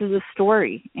this is a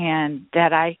story, and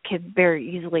that I could very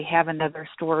easily have another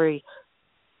story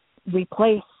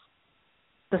replace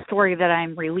the story that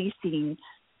I'm releasing.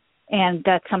 And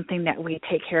that's something that we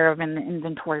take care of in the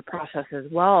inventory process as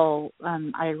well.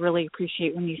 I really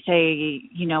appreciate when you say,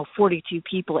 42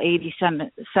 people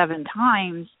 87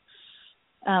 times,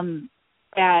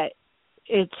 that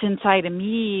it's inside of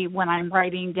me when I'm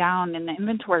writing down in the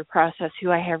inventory process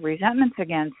who I have resentments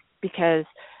against, because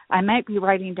I might be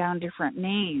writing down different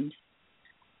names,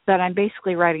 but I'm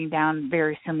basically writing down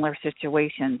very similar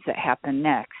situations that happen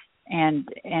next. And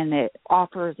it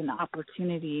offers an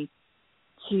opportunity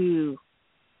to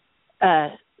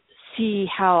see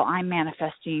how I'm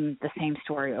manifesting the same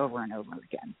story over and over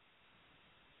again,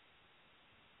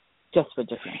 just with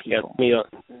different people. Yeah,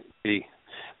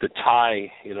 the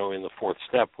tie, in the fourth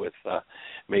step with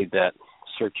made that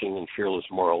searching and fearless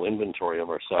moral inventory of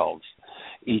ourselves.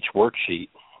 Each worksheet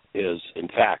is, in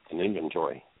fact, an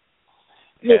inventory.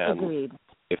 Yes, and agreed.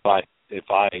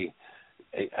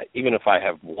 Even if I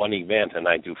have one event and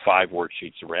I do 5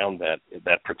 worksheets around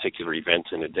that particular event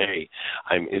in a day,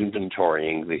 I'm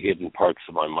inventorying the hidden parts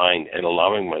of my mind and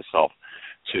allowing myself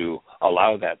to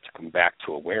allow that to come back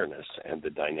to awareness and the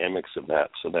dynamics of that.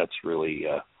 So that's really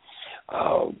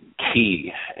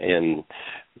key. And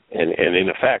in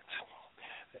effect,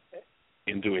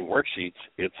 in doing worksheets,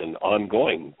 it's an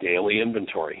ongoing daily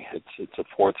inventory. It's a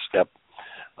fourth step.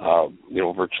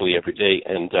 Virtually every day.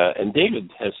 And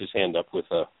David has his hand up with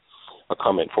a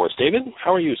comment for us. David,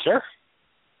 how are you, sir?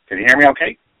 Can you hear me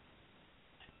okay?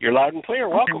 You're loud and clear.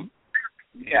 Welcome.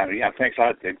 Yeah, thanks a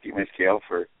lot, Miss Gail,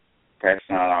 for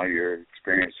passing on all your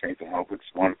experience, strength, and hope. It's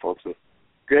wonderful. It's a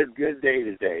good day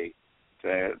today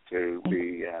to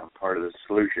be part of the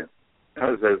solution.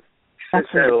 I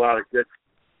said a lot of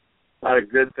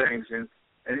good things, and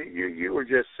you were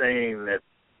just saying that,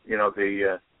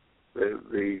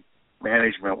 the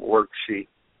management worksheet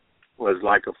was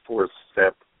like a fourth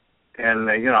step. And,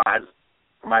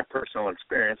 my personal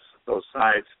experience, those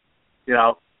sides,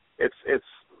 it's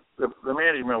the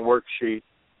management worksheet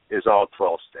is all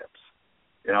 12 steps.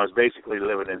 It's basically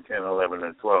living in 10, 11,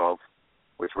 and 12,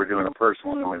 which we're doing a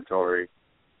personal inventory,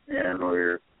 and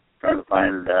we're trying to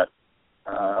find that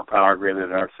power greater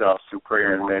than ourselves through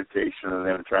prayer and meditation, and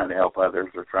then trying to help others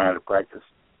or trying to practice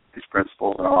these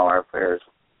principles in all our affairs.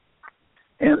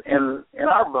 In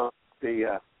our book,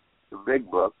 the big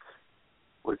book,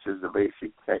 which is the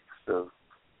basic text of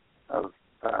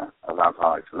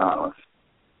Alcoholics Anonymous,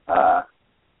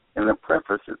 in the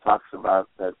preface it talks about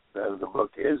that the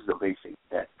book is the basic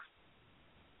text,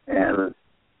 and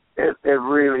it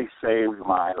really saved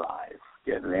my life,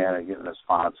 getting in and getting a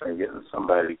sponsor and getting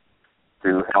somebody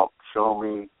to help show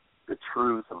me the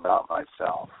truth about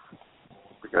myself,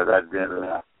 because I've been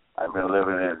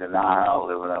living in denial,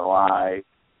 living a lie.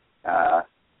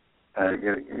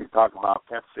 You talk about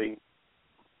Pepsi,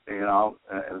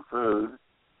 and food.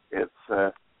 It's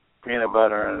peanut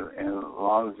butter and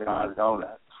Long John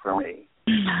donuts for me.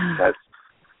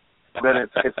 But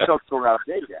it's still corrupt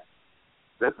data.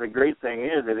 That's the great thing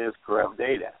is it is corrupt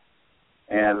data.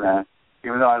 And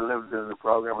even though I lived in the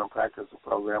program and practiced the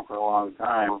program for a long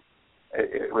time,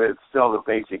 it's still the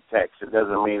basic text. It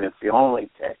doesn't mean it's the only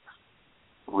text.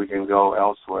 We can go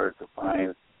elsewhere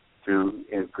to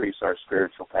increase our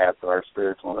spiritual path or our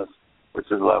spiritualness, which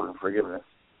is love and forgiveness.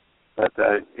 But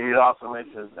he also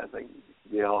mentioned, I think,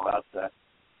 Gail, about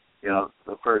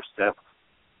the first step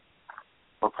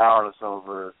we're powerless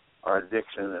over our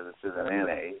addiction, and it says in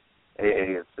NA.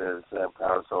 AA, it says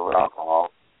powerless over alcohol,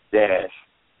 dash,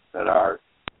 that our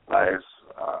lives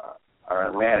are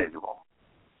unmanageable.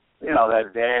 You know,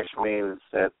 that dash means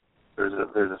that there's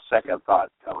a second thought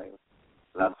coming,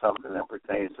 not something that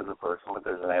pertains to the person, but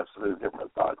there's an absolute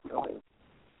different thought coming.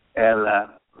 And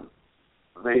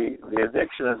the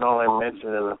addiction is only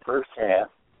mentioned in the first half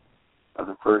of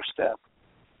the first step.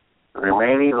 The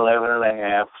remaining 11 and a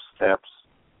half steps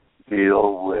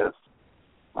deal with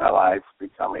my life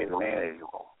becoming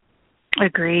manageable.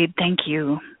 Agreed. Thank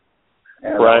you.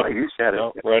 And right. You said it.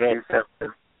 Right on. You said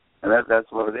it. And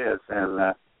that's what it is.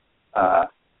 And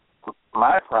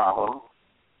my problem,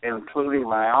 including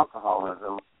my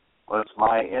alcoholism, was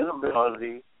my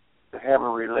inability to have a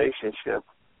relationship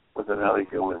with another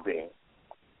human being.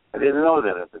 I didn't know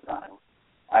that at the time.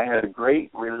 I had a great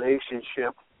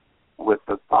relationship with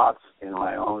the thoughts in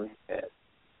my own head,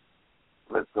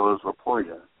 but those were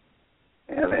poison.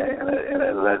 And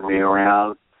it led me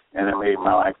around, and it made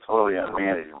my life totally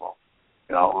unmanageable.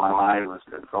 You know, my mind was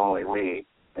controlling me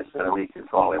instead of me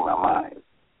controlling my mind.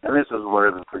 And this is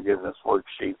where the forgiveness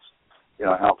worksheets, you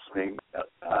know, helps me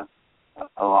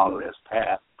along this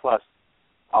path. Plus,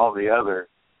 all the other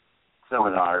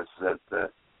seminars that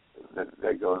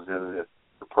goes into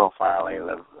the profiling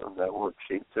of that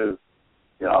worksheet too.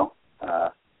 You know,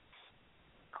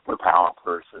 the power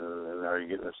person, and are you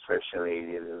getting the stress you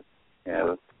needed,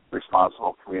 and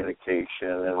responsible communication,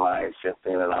 and mind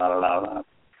shifting, and on and on and on.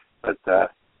 But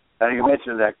now you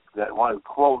mentioned that one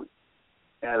quote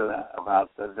and about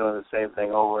doing the same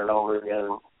thing over and over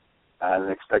again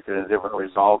and expecting a different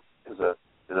result is a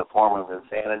form of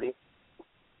insanity.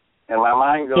 And my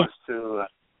mind goes to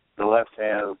the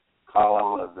left-hand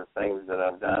column of the things that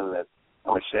I've done that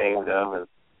I'm ashamed of, and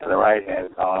the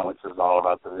right-hand column, which is all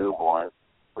about the newborn,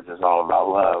 which is all about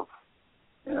love.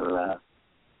 And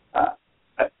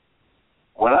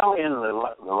when I'm in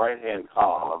the right-hand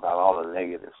column about all the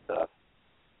negative stuff,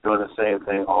 doing the same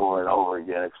thing over and over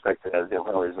again, expecting a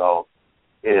different result,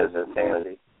 it is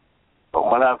insanity. But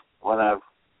when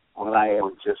I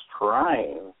am just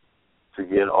trying to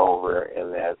get over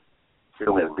in that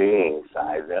human being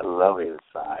side, that loving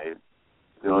side,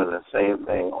 doing the same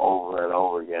thing over and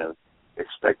over again,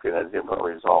 expecting a different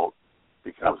result,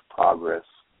 becomes progress,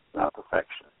 not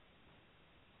perfection.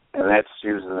 And that's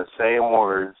using the same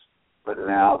words, but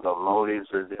now the motives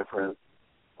are different,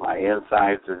 my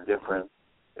insides are different.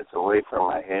 It's away from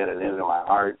my head and into my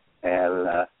heart, and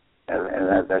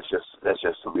that's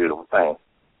just a beautiful thing,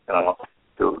 you know,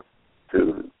 to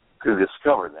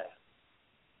discover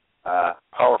that.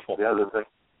 Powerful. The other thing,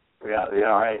 right.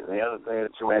 The other thing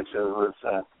that you mentioned was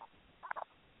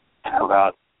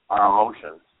about our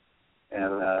emotions,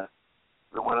 and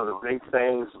one of the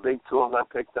big tools I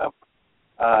picked up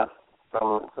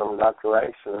from Dr.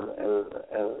 Ryce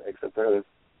and except there is,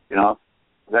 you know,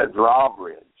 that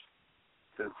drawbridge,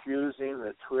 confusing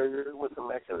the trigger with the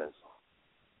mechanism.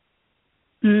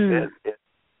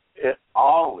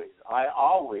 I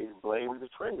always blame the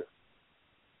trigger.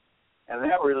 And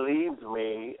that relieves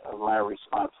me of my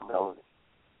responsibility.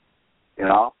 You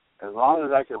know, as long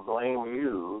as I could blame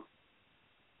you,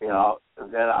 you know,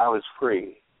 then I was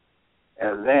free.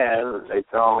 And then they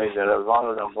tell me that as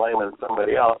long as I'm blaming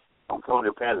somebody else, I'm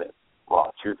codependent.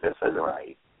 Well, shoot, this isn't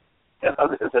right. You know,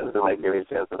 this doesn't make any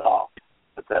sense at all.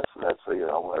 But that's you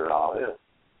know, what it all is.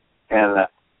 And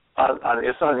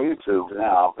it's on YouTube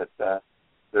now, but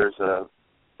there's a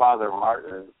Father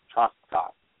Martin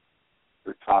Choctaw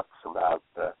who talks about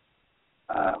the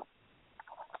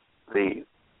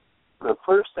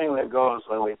first thing that goes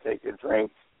when we take a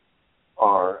drink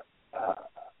or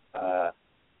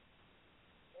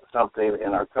something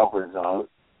in our comfort zone,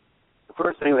 the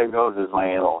first thing that goes is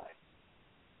my intellect.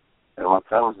 And what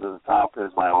comes to the top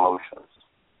is my emotions.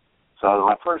 So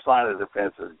my first line of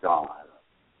defense is gone.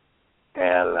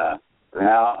 And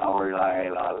now I'm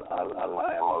relying on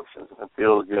my emotions. If it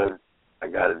feels good, I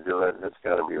got to do it. It's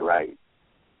got to be right.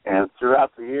 And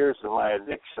throughout the years of my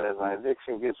addiction, as my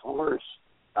addiction gets worse,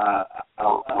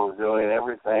 I'm doing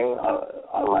everything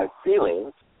on my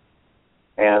feelings.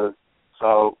 And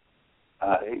so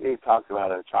he talked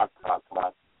about it, Chalk talked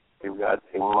about, you've got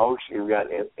emotion, you've got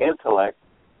intellect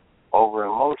over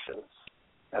emotions.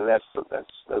 And that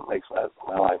makes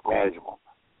my life manageable.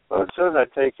 But as soon as I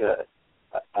take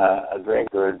a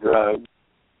drink or a drug,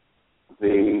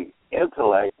 the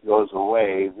intellect goes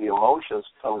away, the emotions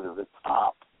come to the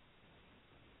top,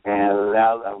 and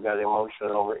now I've got emotion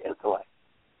over intellect.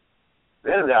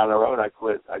 Then down the road, I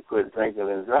quit drinking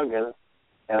and drugging,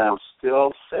 and I'm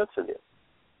still sensitive.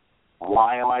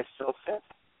 Why am I still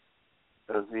sensitive?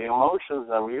 because the emotions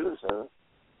I'm using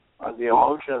are the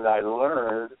emotions I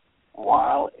learned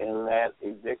while in that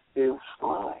addictive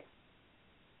slide.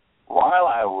 While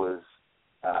I was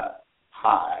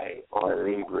high or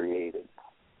inebriated.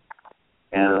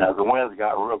 And the winds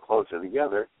got real closer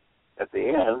together at the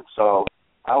end, so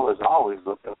I was always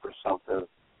looking for something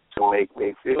to make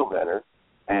me feel better.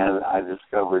 And I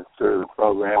discovered through the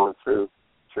program and through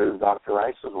Dr.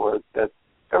 Ryce's work that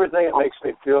everything that makes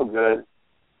me feel good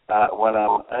when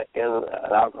I'm in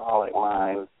an alcoholic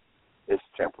mind is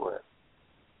temporary.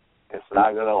 It's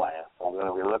not going to last. I'm going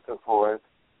to be looking for it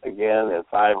again in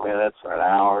 5 minutes or an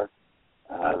hour.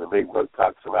 The big book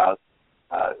talks about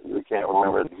you can't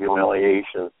remember the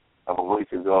humiliation of a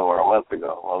week ago or a month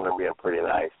ago. Well, they're being pretty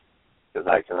nice because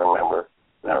I can not remember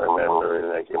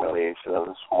the humiliation of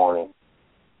this morning.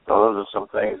 So those are some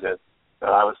things that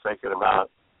I was thinking about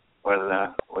when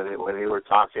you were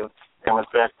talking. And in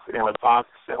fact, in the talks,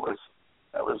 that was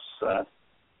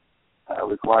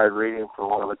required reading from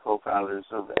one of the co-founders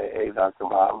of AA, Dr.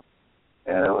 Bob,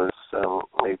 and it was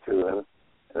me too.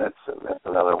 And that's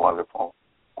another wonderful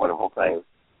thing.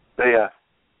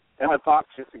 Emmett Fox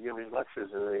used to give these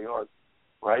lectures in New York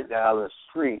right down the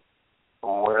street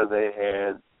from where they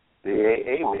had the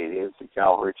AA meetings at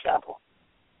Calvary Chapel.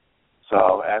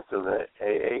 So after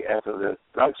the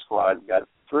drug squad got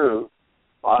through,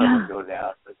 a lot of them go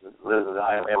down. Liz and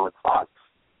I am Emmett Fox,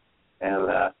 and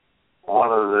one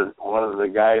of the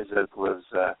guys that was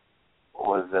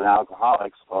an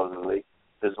alcoholic supposedly.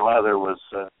 His mother was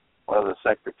one of the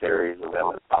secretaries of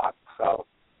Emmett Fox. So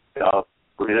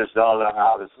we just don't know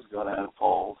how this is going to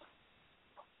unfold.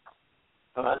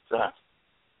 But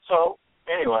so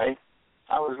anyway,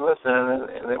 I was listening,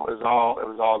 and it was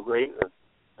all great.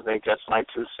 I think that's my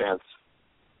 2 cents.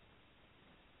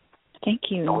 Thank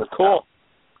you. That was cool.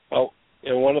 Well,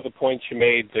 and one of the points you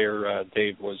made there,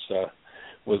 Dave, was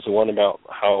the one about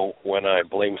how when I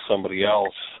blame somebody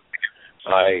else,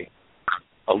 I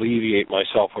alleviate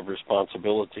myself of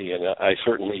responsibility, and I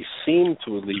certainly seem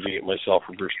to alleviate myself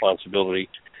of responsibility.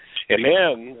 And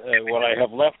then what I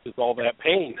have left is all that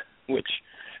pain, which,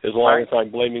 as long as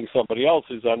I'm blaming somebody else,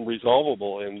 is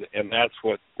unresolvable, and that's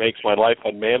what makes my life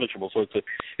unmanageable. So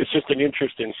it's just an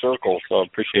interesting circle. So I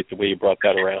appreciate the way you brought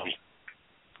that around.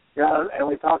 Yeah, and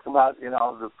we talked about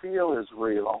the feel is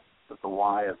real, but the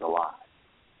why is a lie.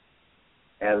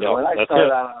 And when I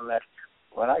started out on that,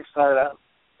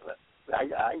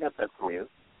 I got that from you.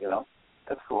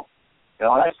 That's cool. When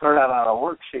I started out on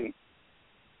a worksheet,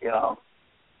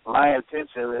 my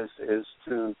intention is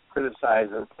to criticize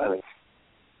and punish.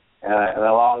 And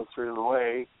along through the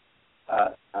way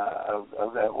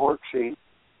of that worksheet,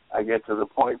 I get to the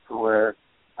point to where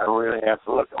I really have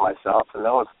to look at myself and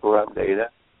know it's corrupt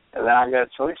data, and then I got a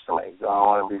choice to make. Do I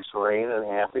want to be serene and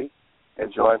happy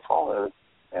and joyful,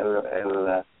 and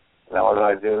now what do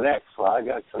I do next? Well, I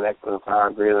got to connect with a power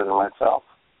greater than myself,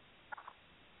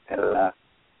 and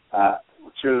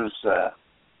choose a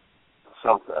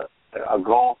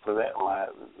goal for that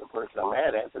the person I'm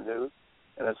mad at to do.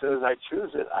 And as soon as I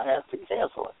choose it, I have to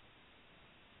cancel it.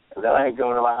 And then I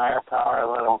go to my higher power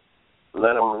and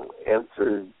let them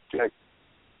interject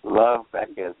love back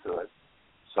into it.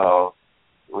 So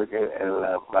we can, and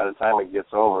by the time it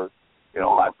gets over,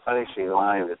 my punishing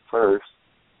mind at first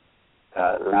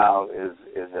now is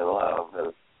in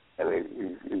love. And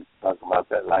you talk about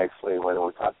that nicely when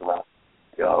we talk about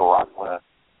Rockma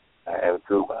and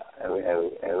Cuba.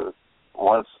 And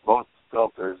once both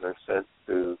filters are set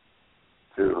to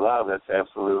love, that's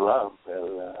absolute love,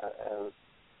 and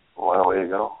one way to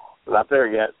go. We're not there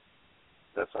yet.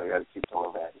 That's why I got to keep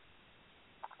coming back.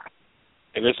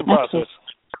 It is a process,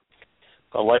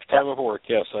 a lifetime of work.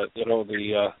 Yes,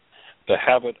 the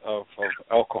habit of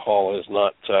alcohol is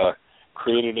not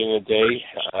created in a day.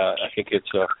 I think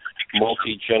it's a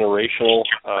multi-generational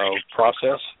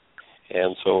process,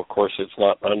 and so of course it's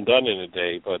not undone in a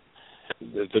day, but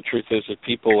the truth is that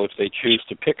people, if they choose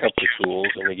to pick up the tools,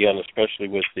 and again, especially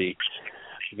with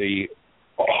the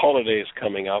holidays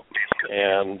coming up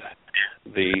and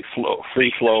the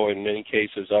free flow in many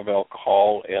cases of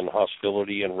alcohol and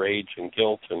hostility and rage and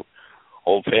guilt and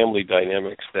old family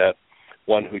dynamics, that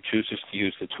one who chooses to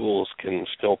use the tools can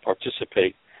still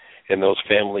participate in those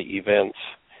family events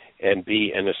and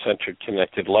be in a centered,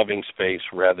 connected, loving space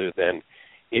rather than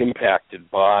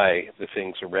impacted by the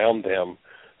things around them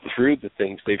through the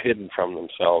things they've hidden from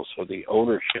themselves. So the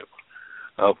ownership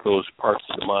of those parts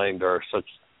of the mind are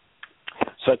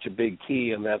such a big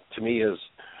key, and that to me is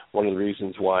one of the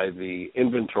reasons why the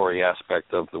inventory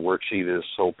aspect of the worksheet is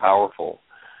so powerful,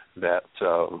 that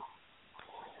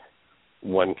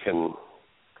one can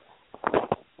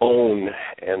own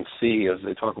and see, as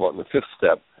they talk about in the fifth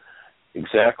step,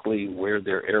 exactly where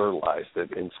their error lies,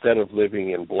 that instead of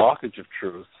living in blockage of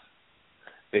truth,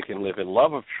 they can live in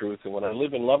love of truth. And when I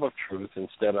live in love of truth,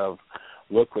 instead of,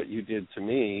 look what you did to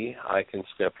me, I can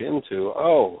step into,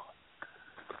 oh,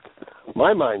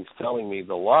 my mind's telling me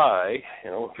the lie,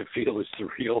 the feel is the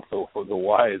real, the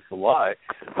why is the lie.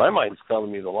 My mind's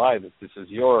telling me the lie that this is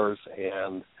yours,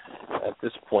 and at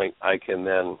this point I can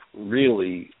then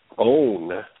really own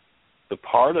the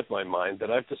part of my mind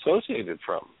that I've dissociated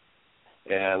from.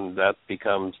 And that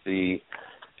becomes the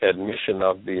admission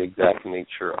of the exact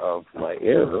nature of my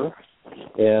error.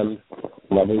 And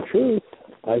loving truth,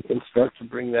 I can start to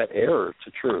bring that error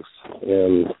to truth.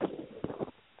 And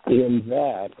in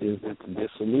that is its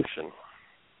dissolution.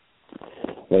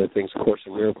 One of the things Course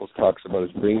in Miracles talks about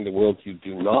is bringing the world you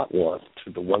do not want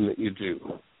to the one that you do.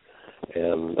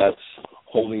 And that's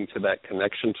holding to that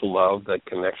connection to love, that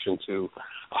connection to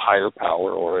a higher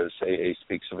power, or as AA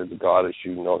speaks of it, the God as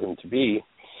you know him to be.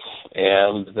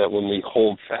 And that when we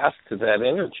hold fast to that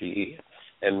energy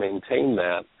and maintain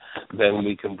that, then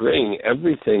we can bring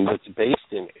everything that's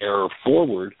based in error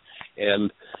forward.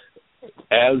 And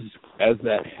as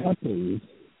that happens,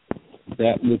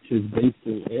 that which is based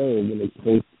in error when it's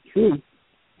based in truth,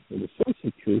 or the source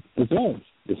of truth, dissolves,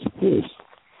 disappears.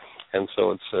 And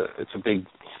so it's a big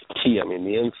key. I mean,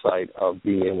 the insight of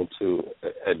being able to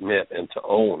admit and to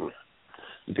own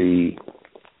the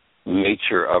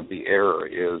nature of the error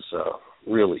is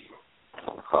really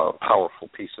a powerful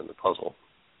piece of the puzzle.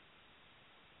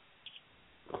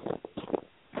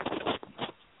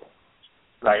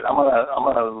 Right. I'm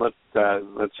gonna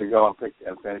let you go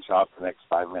and finish off the next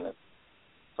 5 minutes.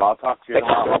 So I'll talk to you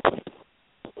tomorrow.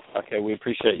 Okay, we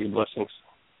appreciate you. Blessings.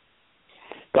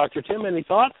 Dr. Tim, any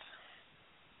thoughts?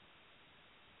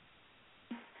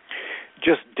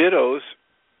 Just dittos.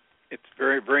 It's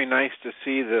very, very nice to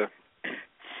see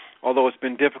although it's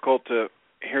been difficult to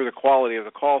hear the quality of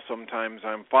the call sometimes,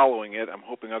 I'm following it. I'm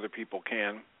hoping other people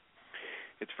can.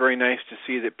 It's very nice to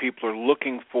see that people are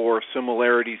looking for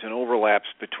similarities and overlaps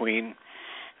between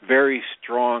very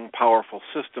strong, powerful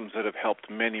systems that have helped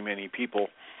many, many people.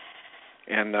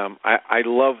 And I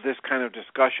love this kind of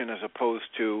discussion as opposed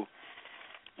to,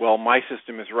 well, my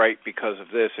system is right because of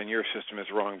this and your system is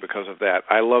wrong because of that.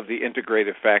 I love the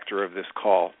integrative factor of this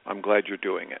call. I'm glad you're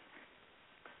doing it.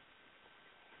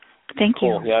 Thank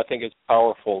you. Cool. Yeah, I think it's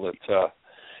powerful that,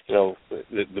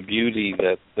 the beauty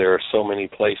that there are so many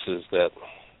places that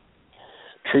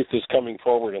truth is coming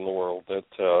forward in the world,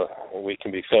 that we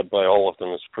can be fed by all of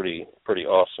them is pretty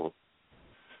awesome.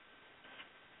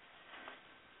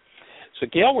 So,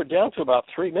 Gail, we're down to about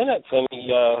 3 minutes.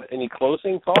 Any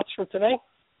closing thoughts for today?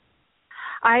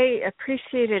 I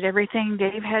appreciated everything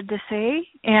Dave had to say,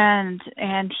 and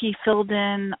he filled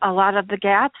in a lot of the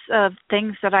gaps of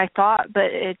things that I thought, but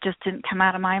it just didn't come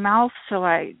out of my mouth. So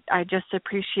I just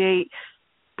appreciate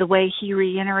the way he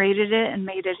reiterated it and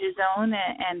made it his own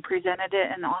and presented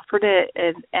it and offered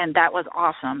it, and that was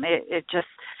awesome.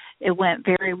 It went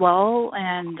very well,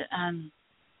 and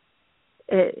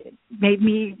it made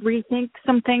me rethink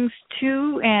some things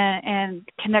too, and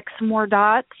connect some more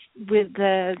dots with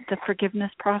the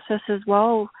forgiveness process as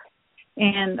well.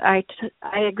 And I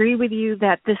agree with you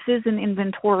that this is an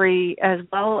inventory as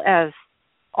well as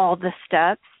all the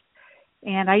steps.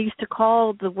 And I used to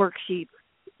call the worksheets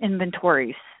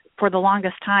inventories for the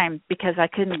longest time because I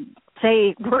couldn't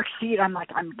say worksheet. I'm like,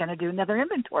 I'm going to do another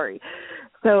inventory.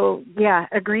 So, yeah,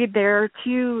 agreed there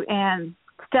too. And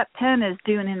step 10 is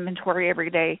doing inventory every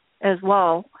day as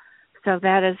well. So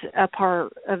that is a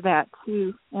part of that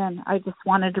too. And I just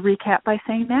wanted to recap by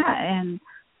saying that. And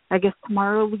I guess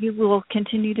tomorrow we will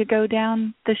continue to go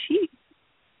down the sheet.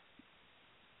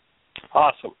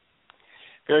 Awesome.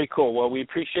 Very cool. Well, we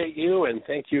appreciate you, and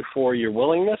thank you for your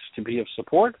willingness to be of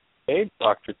support. Hey,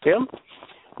 Dr. Tim,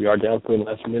 we are down to the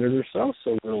last minute or so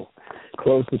we'll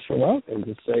close the show out and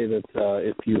just say that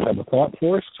if you have a thought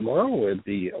for us tomorrow, it'd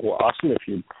be awesome if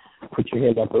you put your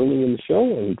hand up early in the show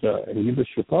and give us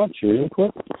your thoughts, your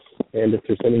input, and if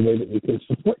there's any way that we can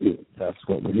support you, that's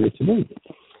what we're here to do.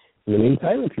 In the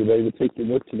meantime, if you're ready to take your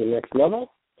work to the next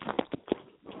level,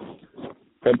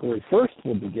 February 1st,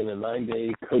 we'll begin a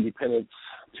 9-day codependence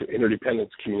to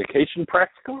interdependence communication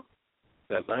practicum.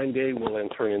 That 9-day will then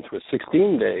turn into a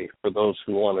 16-day for those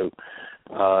who want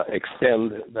to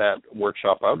extend that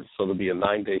workshop out. So there'll be a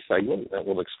 9-day segment that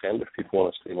will extend if people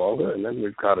want to stay longer. And then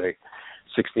we've got a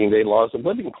 16-day Laws of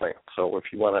Living plan. So if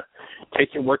you want to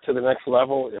take your work to the next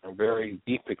level in a very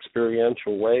deep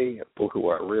experiential way, people who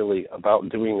are really about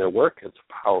doing their work, it's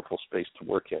a powerful space to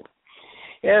work in.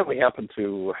 And we happen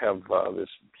to have this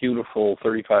beautiful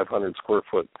 3,500 square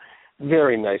foot,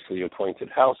 very nicely appointed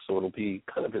house, so it'll be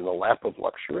kind of in the lap of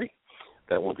luxury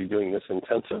that we'll be doing this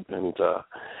intensive. And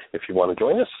if you want to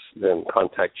join us, then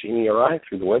contact Jeanie or I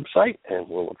through the website, and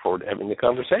we'll look forward to having the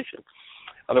conversation.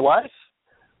 Otherwise,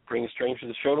 bring a stranger to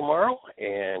the show tomorrow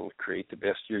and create the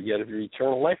best year yet of your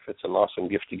eternal life. It's an awesome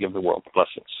gift to give the world.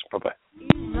 Blessings. Bye-bye.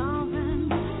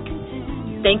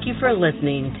 Thank you for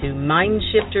listening to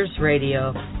Mindshifters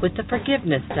Radio with the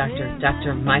Forgiveness Doctor,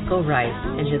 Dr. Michael Ryce,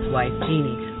 and his wife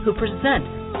Jeanie, who present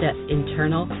the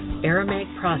internal Aramaic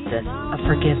process of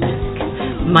forgiveness.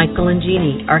 Michael and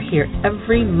Jeanie are here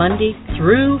every Monday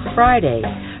through Friday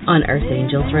on Earth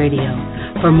Angels Radio.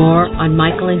 For more on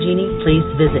Michael and Jeanie, please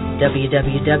visit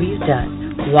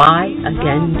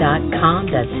www.whyagain.com.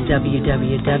 That's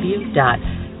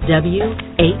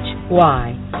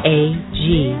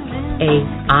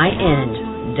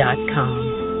www.whyagain.com.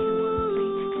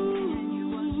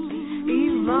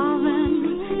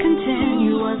 Evolving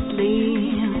continuously.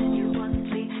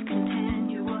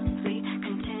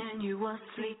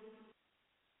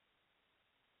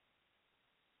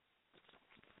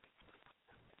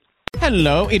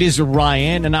 Hello, it is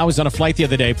Ryan, and I was on a flight the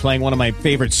other day playing one of my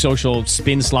favorite social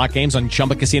spin slot games on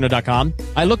ChumbaCasino.com.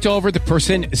 I looked over at the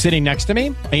person sitting next to me,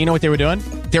 and you know what they were doing?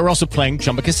 They were also playing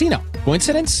Chumba Casino.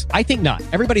 Coincidence? I think not.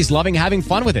 Everybody's loving having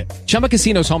fun with it. Chumba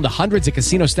Casino is home to hundreds of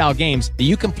casino-style games that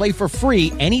you can play for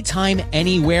free anytime,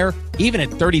 anywhere, even at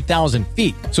 30,000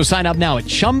 feet. So sign up now at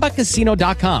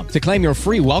ChumbaCasino.com to claim your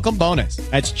free welcome bonus.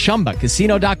 That's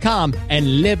ChumbaCasino.com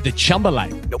and live the Chumba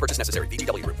life. No purchase necessary.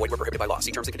 VGW Group. Void where prohibited by law.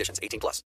 See terms and conditions. 18+.